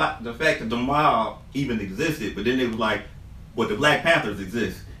denounced the fact that the mob even existed, but then they was like, "Well, the Black Panthers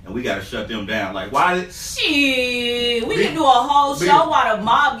exist, and we got to shut them down." Like, why did? Shit, we can do a whole show while the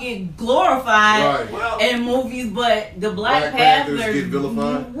mob get glorified in movies, but the Black Panthers get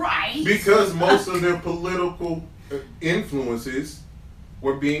vilified, right? Because most of their political influences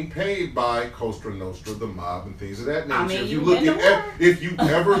were being paid by Costa Nostra, the mob, and things of that nature. I mean, if you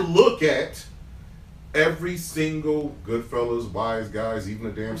ever look at every single Goodfellas, Wise Guys, even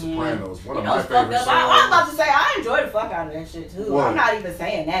the damn Sopranos, one of my favorite songs. I was about to say I enjoy the fuck out of that shit too. What? I'm not even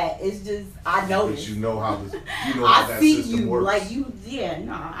saying that. It's just I noticed. But you know how that system works. Like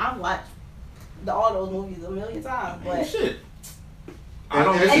I watched all those movies a million times, but shit. I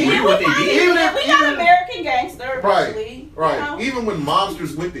don't disagree with what they did. We got American Gangster, right? Right. You know? Even when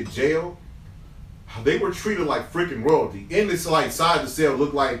mobsters went to jail, they were treated like freaking royalty. In this like side of the cell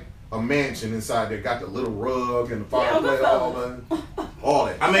looked like a mansion inside there. Got the little rug and the fireplace, all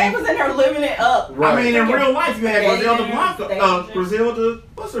that. I mean, they was in there living it up. Right. I mean, in real life, you had Griselda Blanco, Griselda.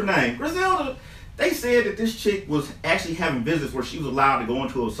 What's her name? Griselda. They said that this chick was actually having visits where she was allowed to go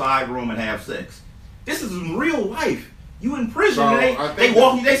into a side room and have sex. This is in real life. You in prison? So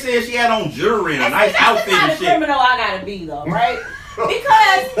they said she had on jewelry and a nice outfit and shit. That's the kind of criminal I gotta be though, right?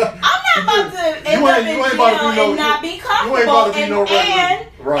 Because I'm not about to end up in jail and not be comfortable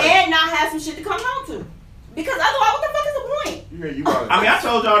and not have some shit to come home to. Because otherwise, what the fuck is the point? I mean, I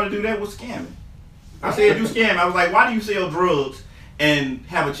told y'all to do that with scamming. I said do scamming. I was like, why do you sell drugs and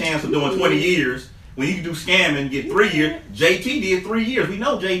have a chance of doing 20 years when you can do scamming and get 3 years? JT did 3 years. We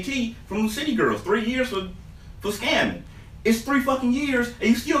know JT from the City Girls. 3 years for scamming. It's 3 fucking years, and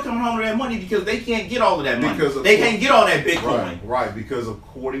you still coming home to that money because they can't get all of that money. They can't get all that Bitcoin. Right, because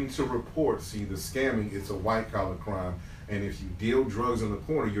according to reports, see, the scamming, it's a white-collar crime, and if you deal drugs in the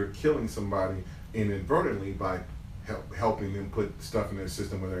corner, you're killing somebody inadvertently by helping them put stuff in their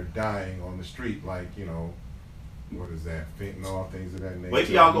system where they're dying on the street, like, you know, what is that, fentanyl, things of that nature. Wait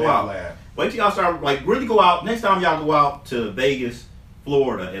till y'all go out. Wait till y'all start, like, really go out. Next time y'all go out to Vegas,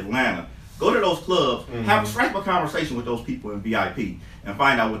 Florida, Atlanta, go to those clubs, strike a conversation with those people in VIP and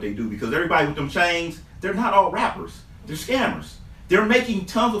find out what they do. Because everybody with them chains, they're not all rappers. They're scammers. They're making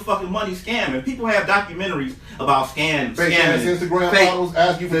tons of fucking money scamming. People have documentaries about scamming. Fake ass Instagram models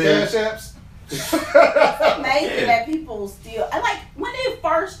ask you for cash apps. It's amazing that people still, like, when it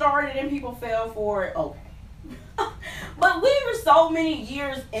first started and people fell for it, okay. But we were so many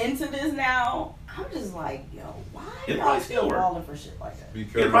years into this now, I'm just like, yo, why are y'all still falling for shit like that?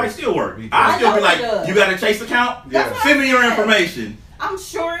 Because it probably still work. I still be like, you got a Chase account? Yeah. Send me your information. I'm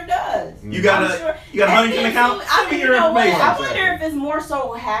sure it does. You got a Huntington account? Send me your information. I wonder if it's more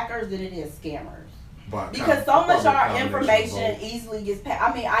so hackers than it is scammers. Because so much of our information easily gets passed.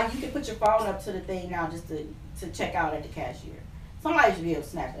 I mean, you can put your phone up to the thing now just to check out at the cashier. Somebody should be able to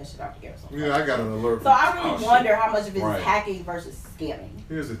snatch that shit out together. Yeah, I got an alert. So I really wonder how much of it is hacking versus scamming.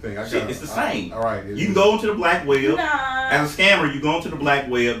 Here's the thing. It's the same. All right. You can go into the black web. As a scammer, you go into the black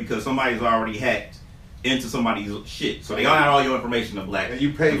web because somebody's already hacked into somebody's shit. So they got all your information in the black. And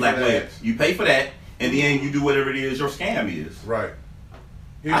you pay for that. Web. You pay for that, and then you do whatever it is your scam is. Right.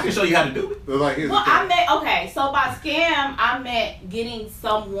 I can show you how to do it. So by scam, I meant getting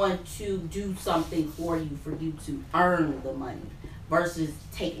someone to do something for you to earn the money versus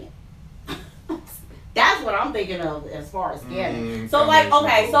taking it. That's that's what I'm thinking of as far as scamming. So like,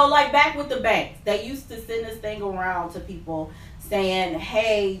 okay, so like back with the banks, they used to send this thing around to people saying,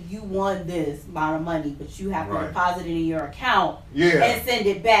 hey, you won this amount of money, but you have to deposit it in your account and send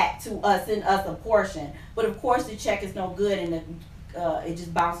it back to us, send us a portion. But of course the check is no good and it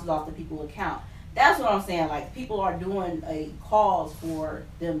just bounces off the people's account. That's what I'm saying. Like, people are doing a cause for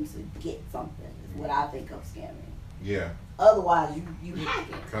them to get something is what I think of scamming. Yeah. Otherwise, you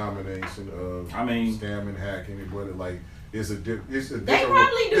hacking. Combination of scamming, hacking, and what like it's a different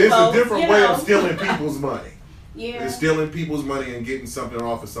way of stealing people's money. Yeah. It's stealing people's money and getting something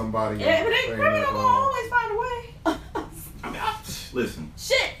off of somebody. Yeah, but they criminal gonna always find a way. I mean, listen.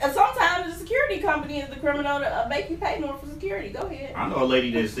 Shit, sometimes the security company is the criminal to make you pay more for security. Go ahead. I know a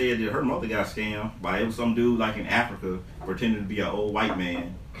lady that said that her mother got scammed by it was some dude like in Africa pretending to be an old white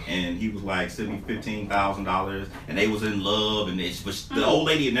man, and he was like send me $15,000, and they was in love, and but the old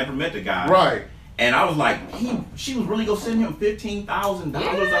lady had never met the guy. Right. And I was like, she was really gonna send him $15,000 to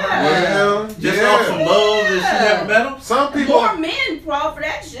her just off some love that she never met him. Some people more men fall for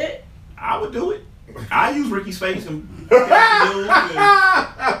that shit. I would do it. I use Ricky's face and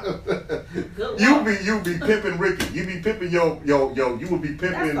you be pimping Ricky. You be pimping yo. You would be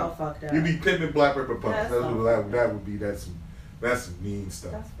pimping. That's so fucked up. You be pimping Black Pepper Punch. That's some mean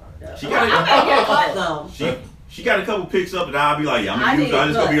stuff. That's fucked up. She got cut though. She got a couple picks up that I'll be like, yeah, I'm just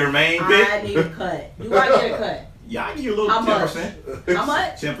gonna be her main pick. I need a cut. Do I get a cut? Yeah, I give you a little 10%. How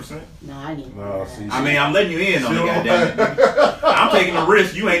much? 10%. No, I need. I mean, I'm letting you in on it, goddamn. I'm taking a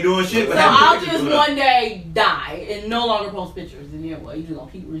risk. You ain't doing shit. So I'll just one day die and no longer post pictures. And then what? You just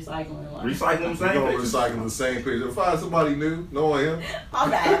gonna keep recycling? Like, recycling the same pictures. Recycling the same pictures. Find somebody new, knowing him. I'm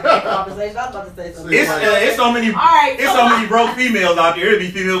not having that conversation. I was about to say something. It's so many. Alright, it's so many broke females out there. It'll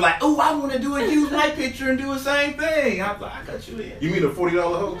be females like, oh, I want to do use my picture and do the same thing. I cut you in. You mean a $40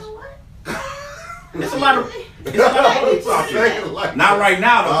 host? You know what? It's a lot of not right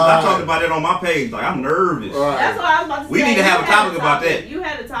now though. I talked about it on my page. Like, I'm nervous. That's what I was about to say. We need to have a topic about that. You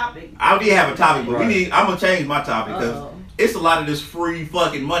had a topic. I did have a topic, but I'm gonna change my topic because it's a lot of this free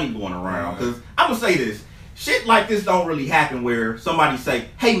fucking money going around. Because I'm gonna say this. Shit like this don't really happen where somebody say,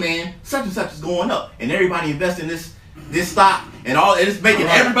 hey man, such and such is going up, and everybody invest in this stock and all, and it's making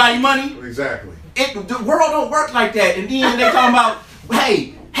everybody money. Exactly. The world don't work like that. And then they talking about,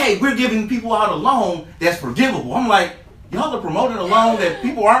 hey, we're giving people out a loan that's forgivable. I'm like, y'all are promoting a loan that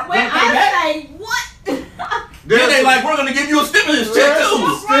people aren't going to pay back? Like, what? Then they like, we're going to give you a stimulus check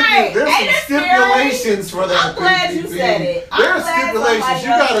too. There's some stipulations for that. I'm glad you said it. There's stipulations. You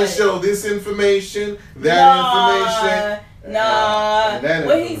got to show this information, that information. Nah.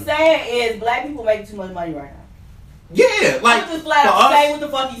 What he's saying is black people making too much money right now. Yeah, like, I'm just flat out say what the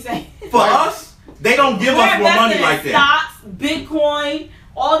fuck he's saying. For us, they don't give us more money like that. Stocks, Bitcoin,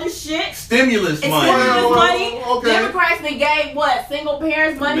 all this shit. Stimulus money. Stimulus money. Democrats they gave what? Single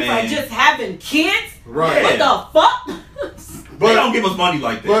parents money for just having kids? Right. What the fuck? But they don't give us money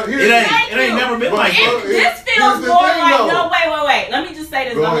like that. It ain't never been like that. This feels more like wait. Let me just say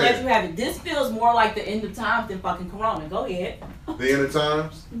this. I'm gonna let you have it. This feels more like the end of times than fucking Corona. Go ahead. The end of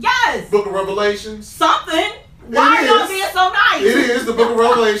times? Yes. Book of Revelations? Something. Why are y'all being so nice? It is the Book of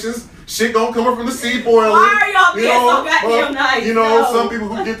Revelations. Shit gonna come up from the sea boiling. Why are y'all being so goddamn nice? You know, some people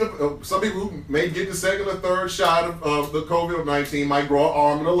who may get the second or third shot of the COVID-19 might grow an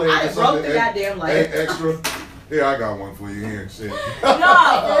arm and a leg or something. I broke the goddamn leg. Extra. Yeah, I got one for you here. Shit. No,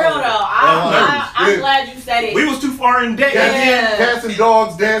 for real though. I'm glad you said it. We was too far in debt. Cats and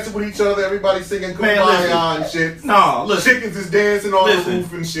dogs dancing with each other. Everybody singing Kumbaya and shit. No, look. Chickens is dancing on the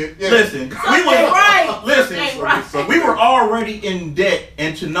roof and shit. Yeah. Listen. We were already in debt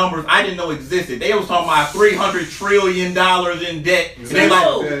into numbers I didn't know existed. They was talking about $300 trillion in debt. And they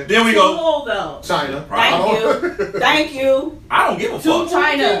like, then we go, China. Thank you. I don't give a fuck. To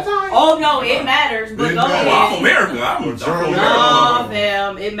China. Oh no, it matters. But go ahead. I'm America. I'm German. No,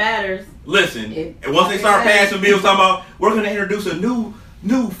 fam, it matters. Listen, and once they start passing bills talking about we're going to introduce a new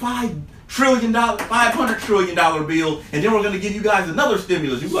 $500 trillion bill, and then we're going to give you guys another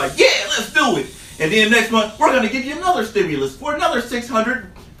stimulus. You're like, yeah, let's do it. And then next month we're going to give you another stimulus for another $600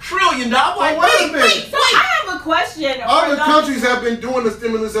 trillion. Like, wait. So I have a question. Other countries have been doing the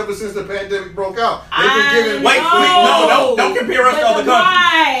stimulus ever since the pandemic broke out. They've been giving. Don't compare us to other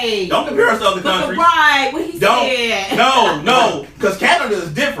countries. Don't compare us to other countries. What he said. No, because Canada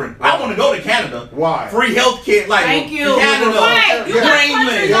is different. I want to go to Canada. Why? Free health care, like Thank you. Canada. Right, you got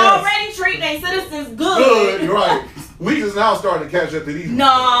countries already treating their citizens good. Right. We just now starting to catch up to these.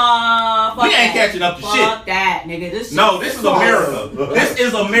 Nah, fuck We ain't that. catching up to fuck shit. Fuck that, nigga. This is America. This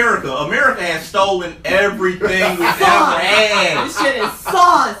is America. America has stolen everything we've ever had. This shit is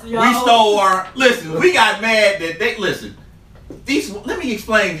sauce, yo. We stole our. Listen, we got mad that they listen. Let me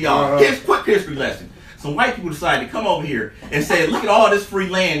explain to y'all. Here's a quick history lesson. Some white people decided to come over here and say, look at all this free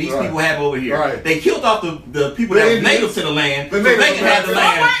land these people have over here. Right. They killed off the people that were native to the land so they can have the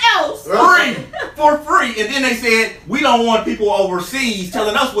land else. free, for free. And then they said, we don't want people overseas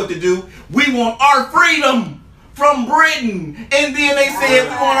telling us what to do. We want our freedom from Britain. And then they said,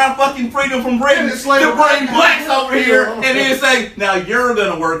 we want our fucking freedom from Britain to bring blacks over here. And then say, now you're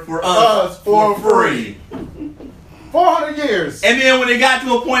going to work for us for free. 400 years. And then when they got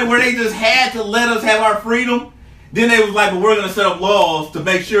to a point where they just had to let us have our freedom, then they was like, well, we're going to set up laws to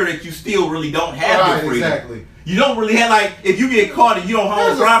make sure that you still really don't have your freedom. Exactly. You don't really have, like, if you get caught and you don't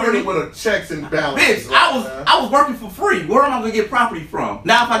hold property. With a checks and balances. Bitch, I was working for free. Where am I going to get property from?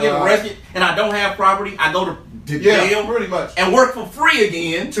 Now if I get arrested and I don't have property, I go to jail pretty much. And work for free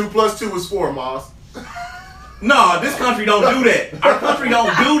again. 2 + 2 is 4, Moss. No, this country don't do that. Our country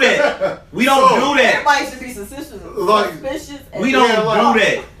don't do that. We don't do that. Everybody should be suspicious. We don't do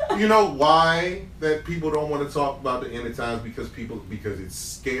that. You know why that people don't want to talk about the end of times? Because it's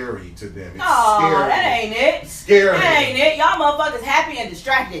scary to them. It's scary. That ain't it. Scary. That ain't it. Y'all motherfuckers happy and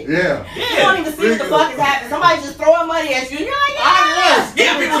distracted. Yeah. You don't even see what the fuck is happening. Somebody just throwing money at you and you're like,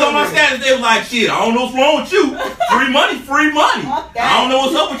 yeah, people on my status, they was like, shit, I don't know what's wrong with you. Free money, free money. I don't know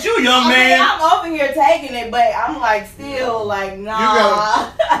what's up with you, young man. I'm over here taking it, but I'm like still like,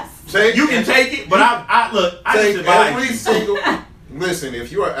 nah. You can take it, but I take just advise every you. single. Listen,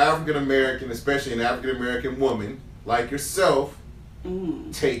 if you're African American, especially an African American woman like yourself,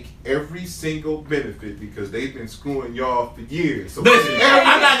 take every single benefit because they've been screwing y'all for years. So listen,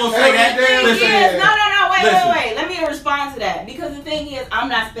 I'm not gonna say that. No, wait. Let me respond to that because the thing is, I'm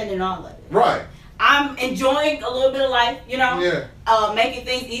not spending all of it. Right. I'm enjoying a little bit of life, you know. Yeah. Making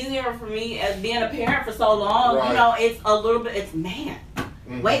things easier for me as being a parent for so long. Right. You know, it's a little bit. It's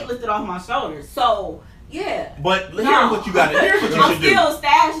weight lifted off my shoulders. So. Yeah. But here's what you gotta. Here's what you I'm should do. I'm still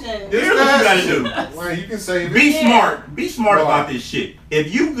stashing. Here's what you gotta do. Well, you can say be smart. Be smart about this shit.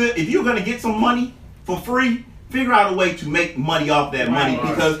 If you're gonna get some money for free, figure out a way to make money off that money.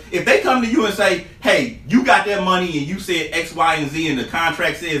 Because if they come to you and say, "Hey, you got that money and you said X, Y, and Z, and the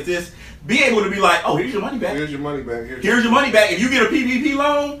contract says this," be able to be like, "Oh, here's your money back. Here's your money back. Here's your money back." If you get a PPP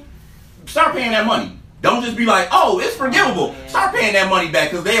loan, start paying that money. Don't just be like, oh, it's forgivable. Start paying that money back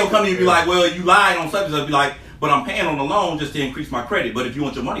because they'll come to you and be like, well, you lied on such and such. Be like, but I'm paying on the loan just to increase my credit. But if you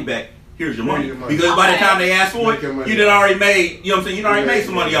want your money back, here's your money. Because by the time they ask for it, you done already made, you know what I'm saying? You done already made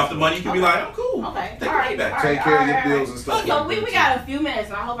some money off the money. You can be like, I'm cool. Okay. Take your money back. Take care of your bills and stuff. So we got a few minutes,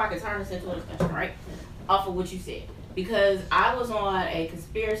 and I hope I can turn this into a discussion, right? Off of what you said. Because I was on a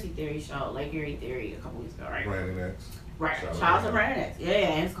conspiracy theory show, like Gary Theory, a couple weeks ago, right? Brandon X. Right. Shout out to Brandon X.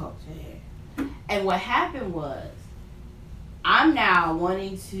 Yeah, it's cool. Yeah. And what happened was, I'm now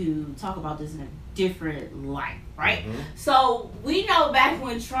wanting to talk about this in a different light, right? So we know back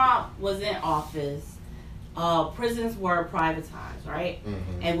when Trump was in office, prisons were privatized, right?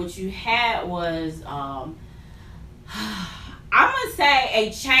 And what you had was, I'm gonna say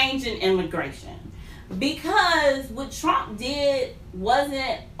a change in immigration, because what Trump did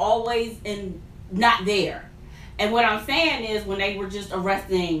wasn't always not there. And what I'm saying is when they were just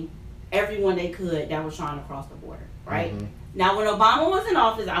arresting everyone they could that was trying to cross the border, right? Now, when Obama was in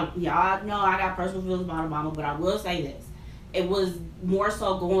office, y'all know I got personal feelings about Obama, but I will say this. It was more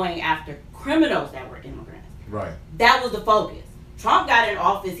so going after criminals that were immigrants. Right. That was the focus. Trump got in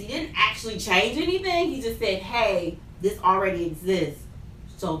office. He didn't actually change anything. He just said, hey, this already exists,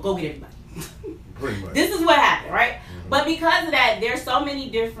 so go get everybody. Pretty much. This is what happened, right? But because of that, there's so many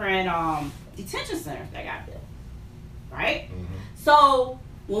different detention centers that got built, right? So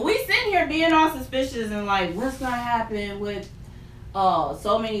when we sitting here being all suspicious and like, what's gonna happen with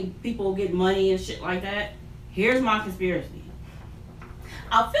so many people getting money and shit like that? Here's my conspiracy.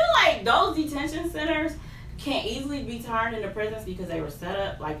 I feel like those detention centers can easily be turned into prisons because they were set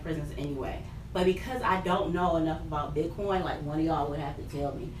up like prisons anyway. But because I don't know enough about Bitcoin, like one of y'all would have to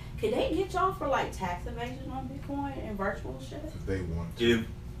tell me, could they get y'all for like tax evasion on Bitcoin and virtual shit? If they want to.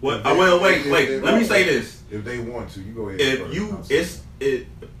 Wait. Let me say this. If they want to, you go ahead.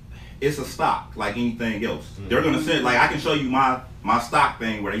 It's a stock like anything else. They're gonna send, like, I can show you my stock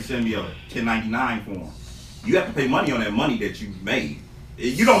thing where they send me a 1099 form. You have to pay money on that money that you made.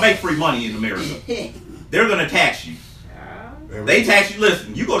 You don't make free money in America. They're gonna tax you. They tax you.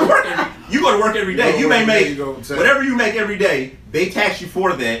 Listen, you go to work You go to work every day. You may make tax. whatever you make every day. They tax you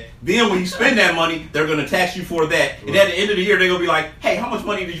for that. Then when you spend that money, they're gonna tax you for that. And at the end of the year, they're gonna be like, "Hey, how much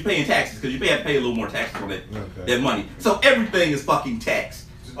money did you pay in taxes? Because you may have to pay a little more taxes on that money." So everything is fucking taxed.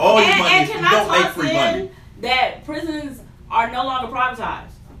 All your money. And You can don't I make toss free in money. that prisons are no longer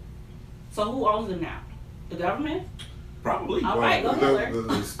privatized? So who owns them now? The government? Probably. All right, go ahead.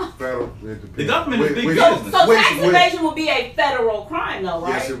 The government is big So business. tax evasion would be a federal crime, though,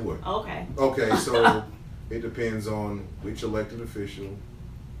 right? Yes, it would. Okay. Okay, so it depends on which elected official.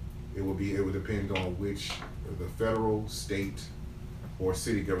 It would depend on which the federal, state, or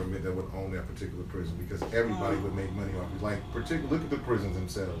city government that would own that particular prison, because everybody would make money off it. Like, look at the prisons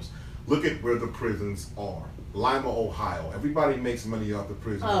themselves. Look at where the prisons are. Lima, Ohio. Everybody makes money off the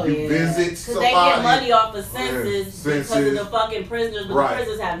prison. Oh, you yeah. visit somebody. Because they get money off of census because of census. the fucking prisoners, but the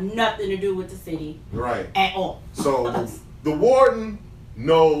prisons have nothing to do with the city. Right. At all. So the warden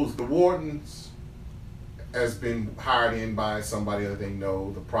knows, the wardens has been hired in by somebody that they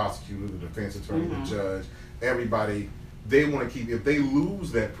know, the prosecutor, the defense attorney, the judge, everybody. They want to keep, if they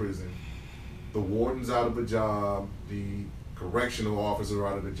lose that prison, the warden's out of a job, the correctional officer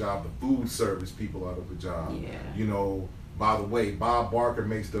out of the job, the food service people out of the job. Yeah. You know, by the way, Bob Barker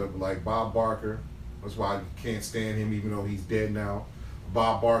makes Bob Barker, that's why I can't stand him even though he's dead now.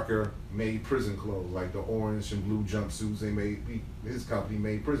 Bob Barker made prison clothes, like the orange and blue jumpsuits. His company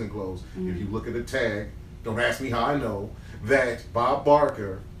made prison clothes. If you look at the tag, don't ask me how I know, that Bob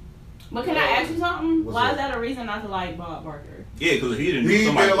Barker. But can I ask you something? What's Why that? is that a reason not to like Bob Barker? Yeah, because if he didn't do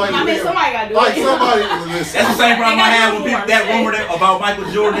somebody. Somebody got to do like it. somebody. That's the same problem I had with people, that rumor about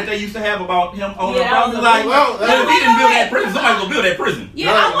Michael Jordan that they used to have about him owning a prison. Like, if he didn't build that prison, somebody's gonna build that prison.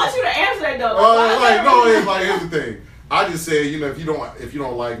 Yeah, I want you to answer that though. Here's the thing. I just said, if you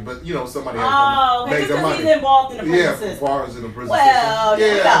don't like, but somebody has to make the money. He's involved in the prison system. As far as in the prison system. Yeah,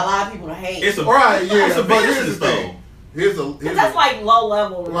 we got a lot of people to hate. It's a but here's the thing. That's like low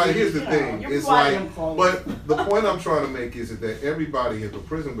level. Right, here's the thing. It's like, but the point I'm trying to make is that everybody, if the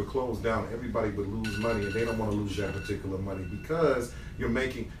prison would close down, everybody would lose money, and they don't want to lose that particular money because you're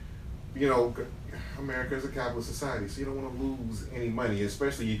making, America is a capitalist society, so you don't want to lose any money,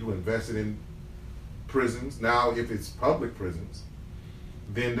 especially if you invested in prisons. Now, if it's public prisons,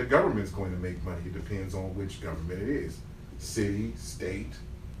 then the government's going to make money. It depends on which government it is, city, state,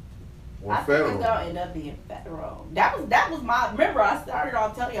 or federal. I think they'll end up being federal. That was my. Remember, I started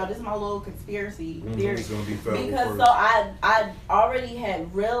off telling y'all this is my little conspiracy theory. It's gonna be federal because first. So I already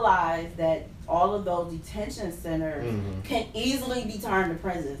had realized that all of those detention centers can easily be turned to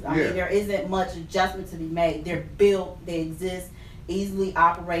prisons. I mean, there isn't much adjustment to be made. They're built. They exist. Easily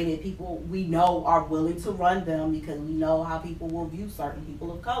operated. People we know are willing to run them because we know how people will view certain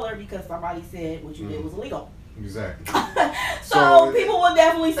people of color because somebody said what you did was illegal. Exactly. so people will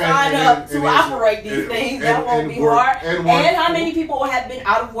definitely sign up to operate these things. That won't be hard. And how many people have been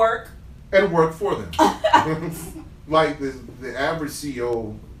out of work? And work for them. Like the average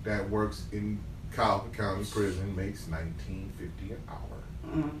CEO that works in Cobb County Prison makes $19.50 an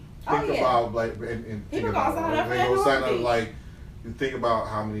hour. Think about and people gonna sign up for that. You think about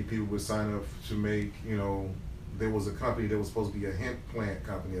how many people would sign up to make, there was a company that was supposed to be a hemp plant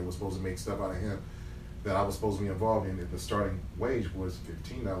company that was supposed to make stuff out of hemp that I was supposed to be involved in. The starting wage was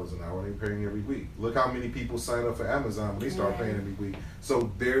 $15 an hour. They're paying every week. Look how many people sign up for Amazon when they start paying every week.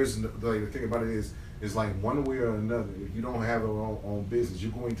 So there's, the thing about it is like one way or another, if you don't have your own business,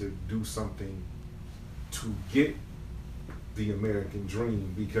 you're going to do something to get the American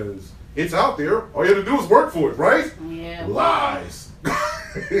dream because it's out there. All you have to do is work for it, right? Yeah. Lies.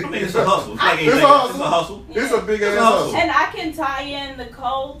 I mean, it's a hustle. It's a hustle. Yeah. It's a big ass hustle. And I can tie in the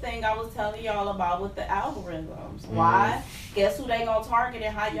code thing I was telling y'all about with the algorithms. Why? Guess who they gonna target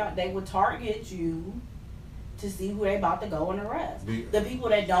and how they would target you to see who they about to go and arrest. The people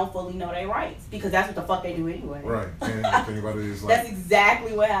that don't fully know their rights. Because that's what the fuck they do anyway. Right. And the thing about it is that's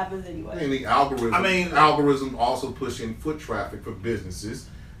exactly what happens anyway. And the algorithm also pushing foot traffic for businesses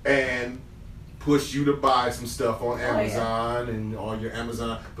and push you to buy some stuff on Amazon and on your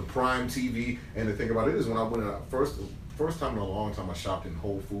Amazon, the Prime TV. And the thing about it is when I went first time in a long time I shopped in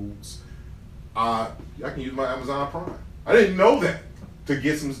Whole Foods, I can use my Amazon Prime. I didn't know that to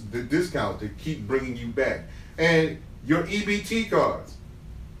get the discount to keep bringing you back. And your EBT cards.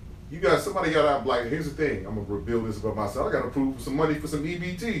 Somebody got out like, here's the thing, I'm going to reveal this about myself. I got to prove some money for some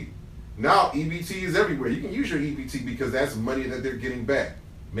EBT. Now EBT is everywhere. You can use your EBT because that's money that they're getting back.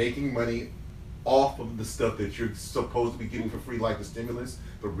 Making money off of the stuff that you're supposed to be getting for free, like the stimulus.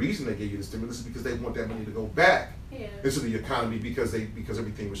 The reason they gave you the stimulus is because they want that money to go back into the economy because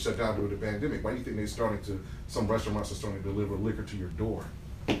everything was shut down during the pandemic. Why do you think some restaurants are starting to deliver liquor to your door?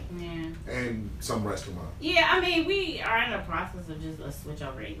 Yeah. And some restaurant. Yeah, I mean, we are in the process of just a switch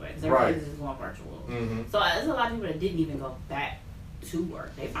over anyway, because everything's just going virtual. Mm-hmm. So there's a lot of people that didn't even go back to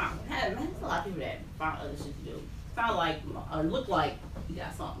work. They found, man, there's a lot of people that found other shit to do. Sound like, or look like you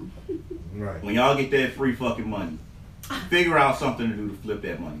got something. Right. When y'all get that free fucking money, figure out something to do to flip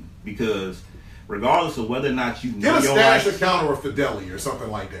that money. Because regardless of whether or not you know get a your stash rights, account or a Fidelity or something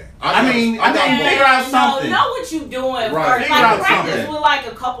like that. I mean, figure out something. Know what you doing right. first. Figure like, out practice something. with like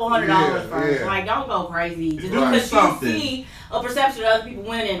a couple $100 first. Yeah. Like, don't go crazy. Just Do because something. you see a perception of other people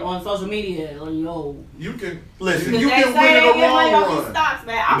winning on social media. Like, yo. You can listen. You they can say win they in the get money long off these run. stocks,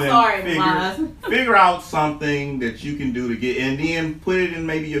 man. I'm Then sorry, Maz. figure out something that you can do to get, and then put it in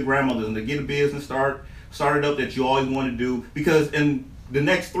maybe your grandmother's and to get a business started up that you always want to do. Because in the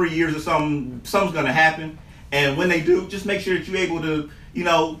next 3 years or something's gonna happen, and when they do, just make sure that you're able to,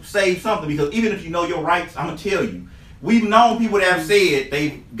 save something. Because even if you know your rights, I'm gonna tell you, we've known people that have said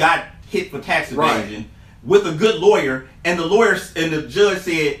they got hit for tax evasion with a good lawyer, and the lawyer and the judge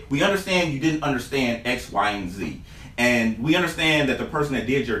said, we understand you didn't understand X, Y, and Z. And we understand that the person that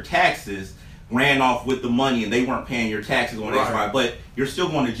did your taxes ran off with the money and they weren't paying your taxes on X, Y, but you're still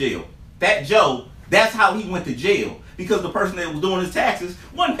going to jail. That Joe, that's how he went to jail. Because the person that was doing his taxes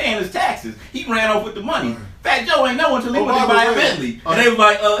wasn't paying his taxes. He ran off with the money. Fat Joe ain't know until he went to buy a Bentley. And they was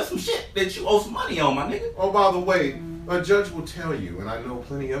like, some shit that you owe some money on, my nigga. Oh, by the way, a judge will tell you, and I know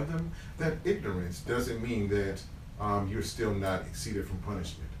plenty of them, that ignorance doesn't mean that you're still not exceeded from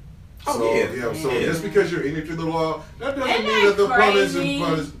punishment. Oh, So, yeah. So Yeah. just because you're ignorant to the law, that doesn't Isn't mean that the that crazy?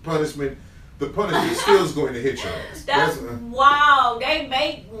 punishment still is going to hit your ass. That's wow. They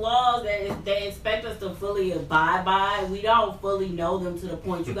make laws that they expect us to fully abide by. We don't fully know them to the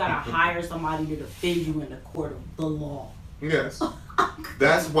point you gotta hire somebody to defend you in the court of the law. Yes.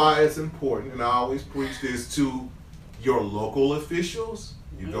 That's why it's important, and I always preach this to your local officials.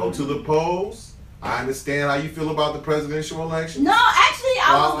 You go to the polls. I understand how you feel about the presidential election. No, actually,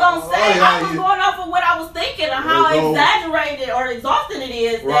 I was gonna say I was going off of what I was thinking of how exaggerated or exhausting it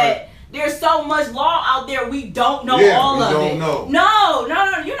is that there's so much law out there we don't know all of it. Know. No.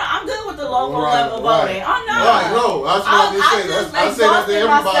 I'm good with the local level voting. Oh no. Right, no, that's what I say that to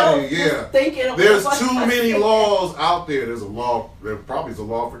everybody. Yeah. There's too many laws out there. There probably is a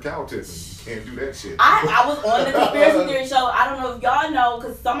law for cow tipping. You can't do that shit. I was on the conspiracy theory show. I don't know if y'all know,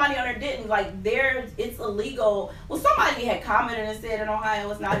 because somebody on there didn't. It's illegal. Well, somebody had commented and said in Ohio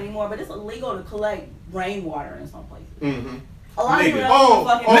it's not anymore, but it's illegal to collect rainwater in some places. Mm-hmm. A lot of people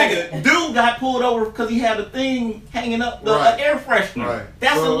nigga, dude got pulled over because he had a thing hanging up the air freshener. Right.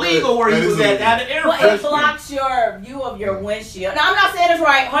 That's illegal where he was at. Out of air freshener. It freshener. blocks your view of your windshield. Now, I'm not saying it's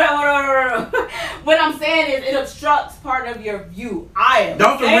right. Hold on. What I'm saying is it obstructs part of your view.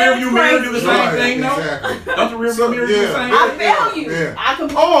 Don't the rear view mirror do the same thing, though? Exactly. Don't the rear view mirror do the same thing? I feel you. Yeah. I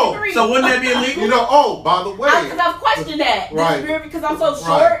completely agree. So wouldn't that be illegal? By the way. Because I've questioned that. Right. Because I'm so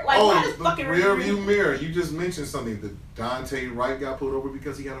short. Like, why does the fucking rear view mirror. You just mentioned something. The Dante Wright got pulled over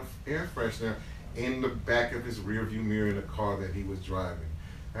because he had an air freshener in the back of his rear view mirror in the car that he was driving.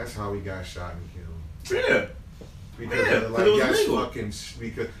 That's how he got shot and killed. Yeah. Because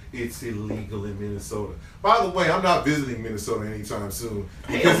because it's illegal in Minnesota. By the way, I'm not visiting Minnesota anytime soon.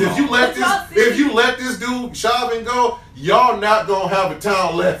 Because if you let this dude Chauvin go, y'all not gonna have a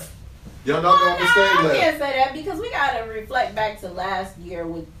town left. Y'all not gonna stay left. I can't say that because we gotta reflect back to last year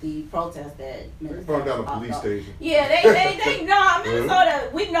with the protest that Minnesota. They brought down the police station. Yeah, they no,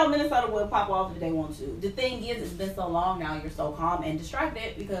 Minnesota. We know Minnesota will pop off if they want to. The thing is, it's been so long now. You're so calm and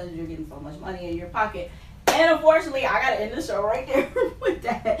distracted because you're getting so much money in your pocket. And unfortunately, I gotta end the show right there with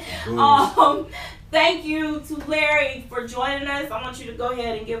that. Thank you to Larry for joining us. I want you to go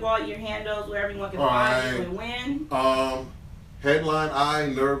ahead and give all your handles where everyone can find you and when.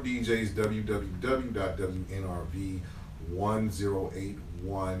 Headline Nerve DJs,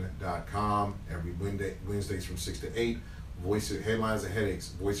 www.nrv1081.com. Every Wednesdays from 6 to 8. Headlines and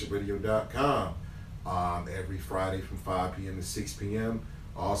Headaches, voiceofradio.com. Every Friday from 5 p.m. to 6 p.m.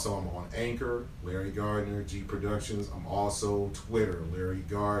 Also, I'm on Anchor, Larry Gardner, G Productions. I'm also Twitter, Larry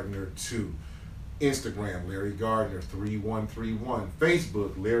Gardner 2. Instagram, Larry Gardner 3131.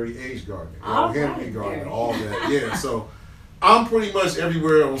 Facebook, Larry H. Gardner. Henry Gardner, all that. Yeah, so I'm pretty much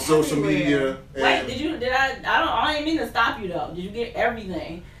everywhere on social media. Wait, I didn't mean to stop you though. Did you get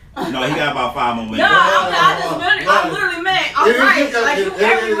everything? No, he got about 5 more minutes. No, I literally meant, I'm right.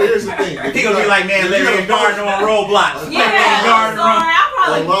 Here's the thing. He gonna be like, man, Larry Gardner on Roblox. Yeah, sorry, I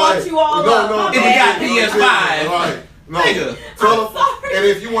probably fucked you all up. If he got PS5. Right. No. Nigga. And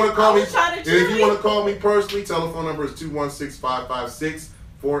if you want to call me, personally, telephone number is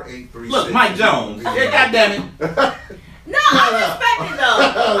 216-556-4836. Look, Mike Jones. Yeah, goddamn it. No, I respect it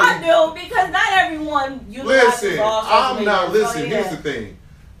though. I do, because not everyone utilizes Listen, all social I'm media, not. so Listen, yeah. here's the thing.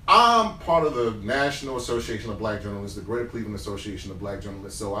 I'm part of the National Association of Black Journalists, the Greater Cleveland Association of Black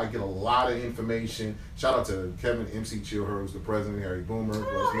Journalists. So I get a lot of information. Shout out to Kevin MC Chilhurst, who's the president, Harry Boomer,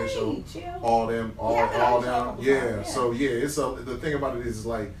 Russ Mitchell, Chill. all them, all them. Yeah. Yeah. So yeah, it's a. The thing about it is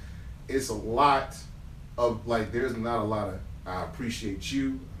like, it's a lot of like. There's not a lot of. I appreciate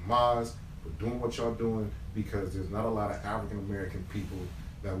you, Maz, for doing what y'all doing, because there's not a lot of African American people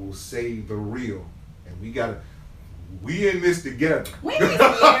that will say the real, and we in this together. We ain't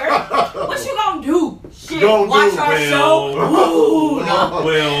scared. What you gonna do? Shit, Don't watch do our it. show. Ooh, no.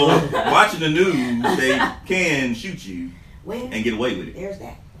 Well, watching the news, they can shoot you Well, and get away with it. there's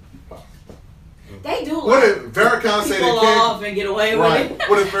that. They do What like did Farrakhan say? people They off can't. and get away Right. with it.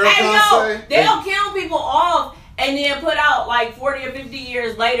 What did Farrakhan say? They'll kill people off and then put out like 40 or 50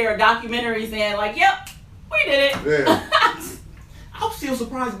 years later a documentary saying like, yep, we did it. Yeah. I'm still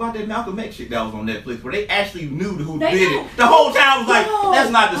surprised about that Malcolm X shit that was on Netflix, where they actually knew who They did knew. it. The whole time was like, No.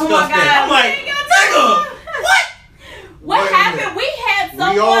 let's not Oh discuss my that. I'm God. like, We ain't got time. nigga, what? What Wait a happened? minute. We had We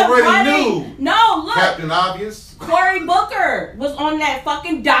someone already running. knew. No, look. Captain Obvious. Cory Booker was on that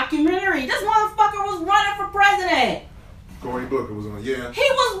fucking documentary. This motherfucker was running for president. Cory Booker was on. Yeah. He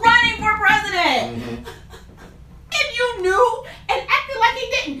was running for president. Mhm. And you knew and acted like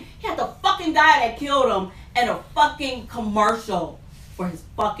he didn't. He had the fucking guy that killed him and a fucking commercial for his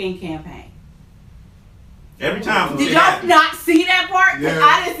fucking campaign. Every time some Did shit y'all happens, not see that part? 'Cause Yeah.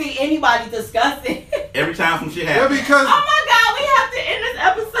 I didn't see anybody discuss it. every time some shit Yeah, happens, because Oh my God, we have to end this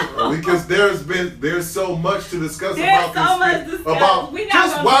episode. there's so much to discuss There's about so much this. to discuss. About We not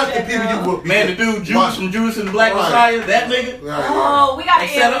just gonna watch do the that, people girl. you would. man, the dude Judas from Judas and the Black Right. Messiah, that nigga. Right, Oh, we gotta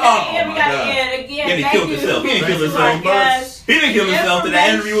They end. said We it. gotta Oh, end. We my gotta God. end again. Then he Thank killed you. himself. He didn't kill Thank you himself. so much. He didn't kill himself till that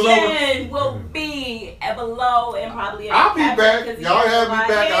interview was over. Information will be below and probably. in I'll be caption back. 'cause he Y'all has have me my-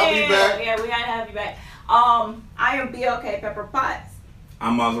 back. I'll be Yeah, back. Yeah, we gotta have you back. I am BLK Pepper Potts.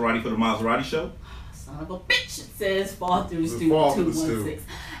 I'm Maserati for the Maserati Show. Son of a bitch, it says Fall Through It's Stew Fall Through 216.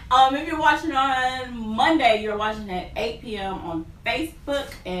 If you're watching on Monday, you're watching at 8 p.m. on Facebook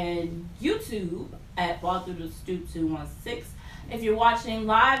and YouTube at Fall Through the Stew 216. If you're watching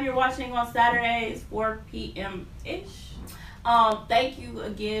live, you're watching on Saturdays, 4 p.m.-ish. Thank you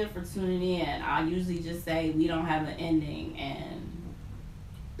again for tuning in. I usually just say we don't have an ending, and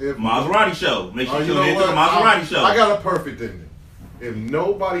If Maserati Show. Make sure Oh, you you tune know in to the what? Maserati Show. I got a perfect ending. If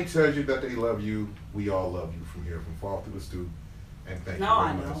nobody tells you that they love you, we all love you from here, from Fall Through the Stew. And thank No, you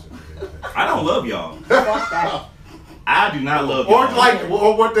I very don't. much. I don't love y'all. fuck that. I do not love Or y'all. like,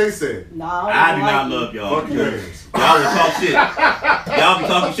 or what they said. No, I do like not you. love y'all. Fuck your ass. Y'all will talk shit. Y'all be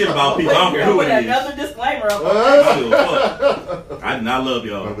talking shit about people. I don't care who Put it is. another disclaimer up. I don't give a fuck. I do not love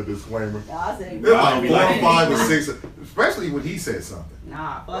y'all. Another disclaimer. No, I said, There's I like don't be 4, like 5, or it. 6, especially when he said something.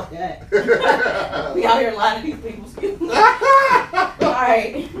 nah, fuck that. We out here lying to these people's views.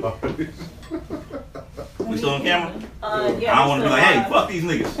 Alright. We still on camera? Yeah, I don't want to be like, hey, fuck. fuck these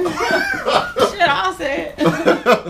niggas. Shit, I said.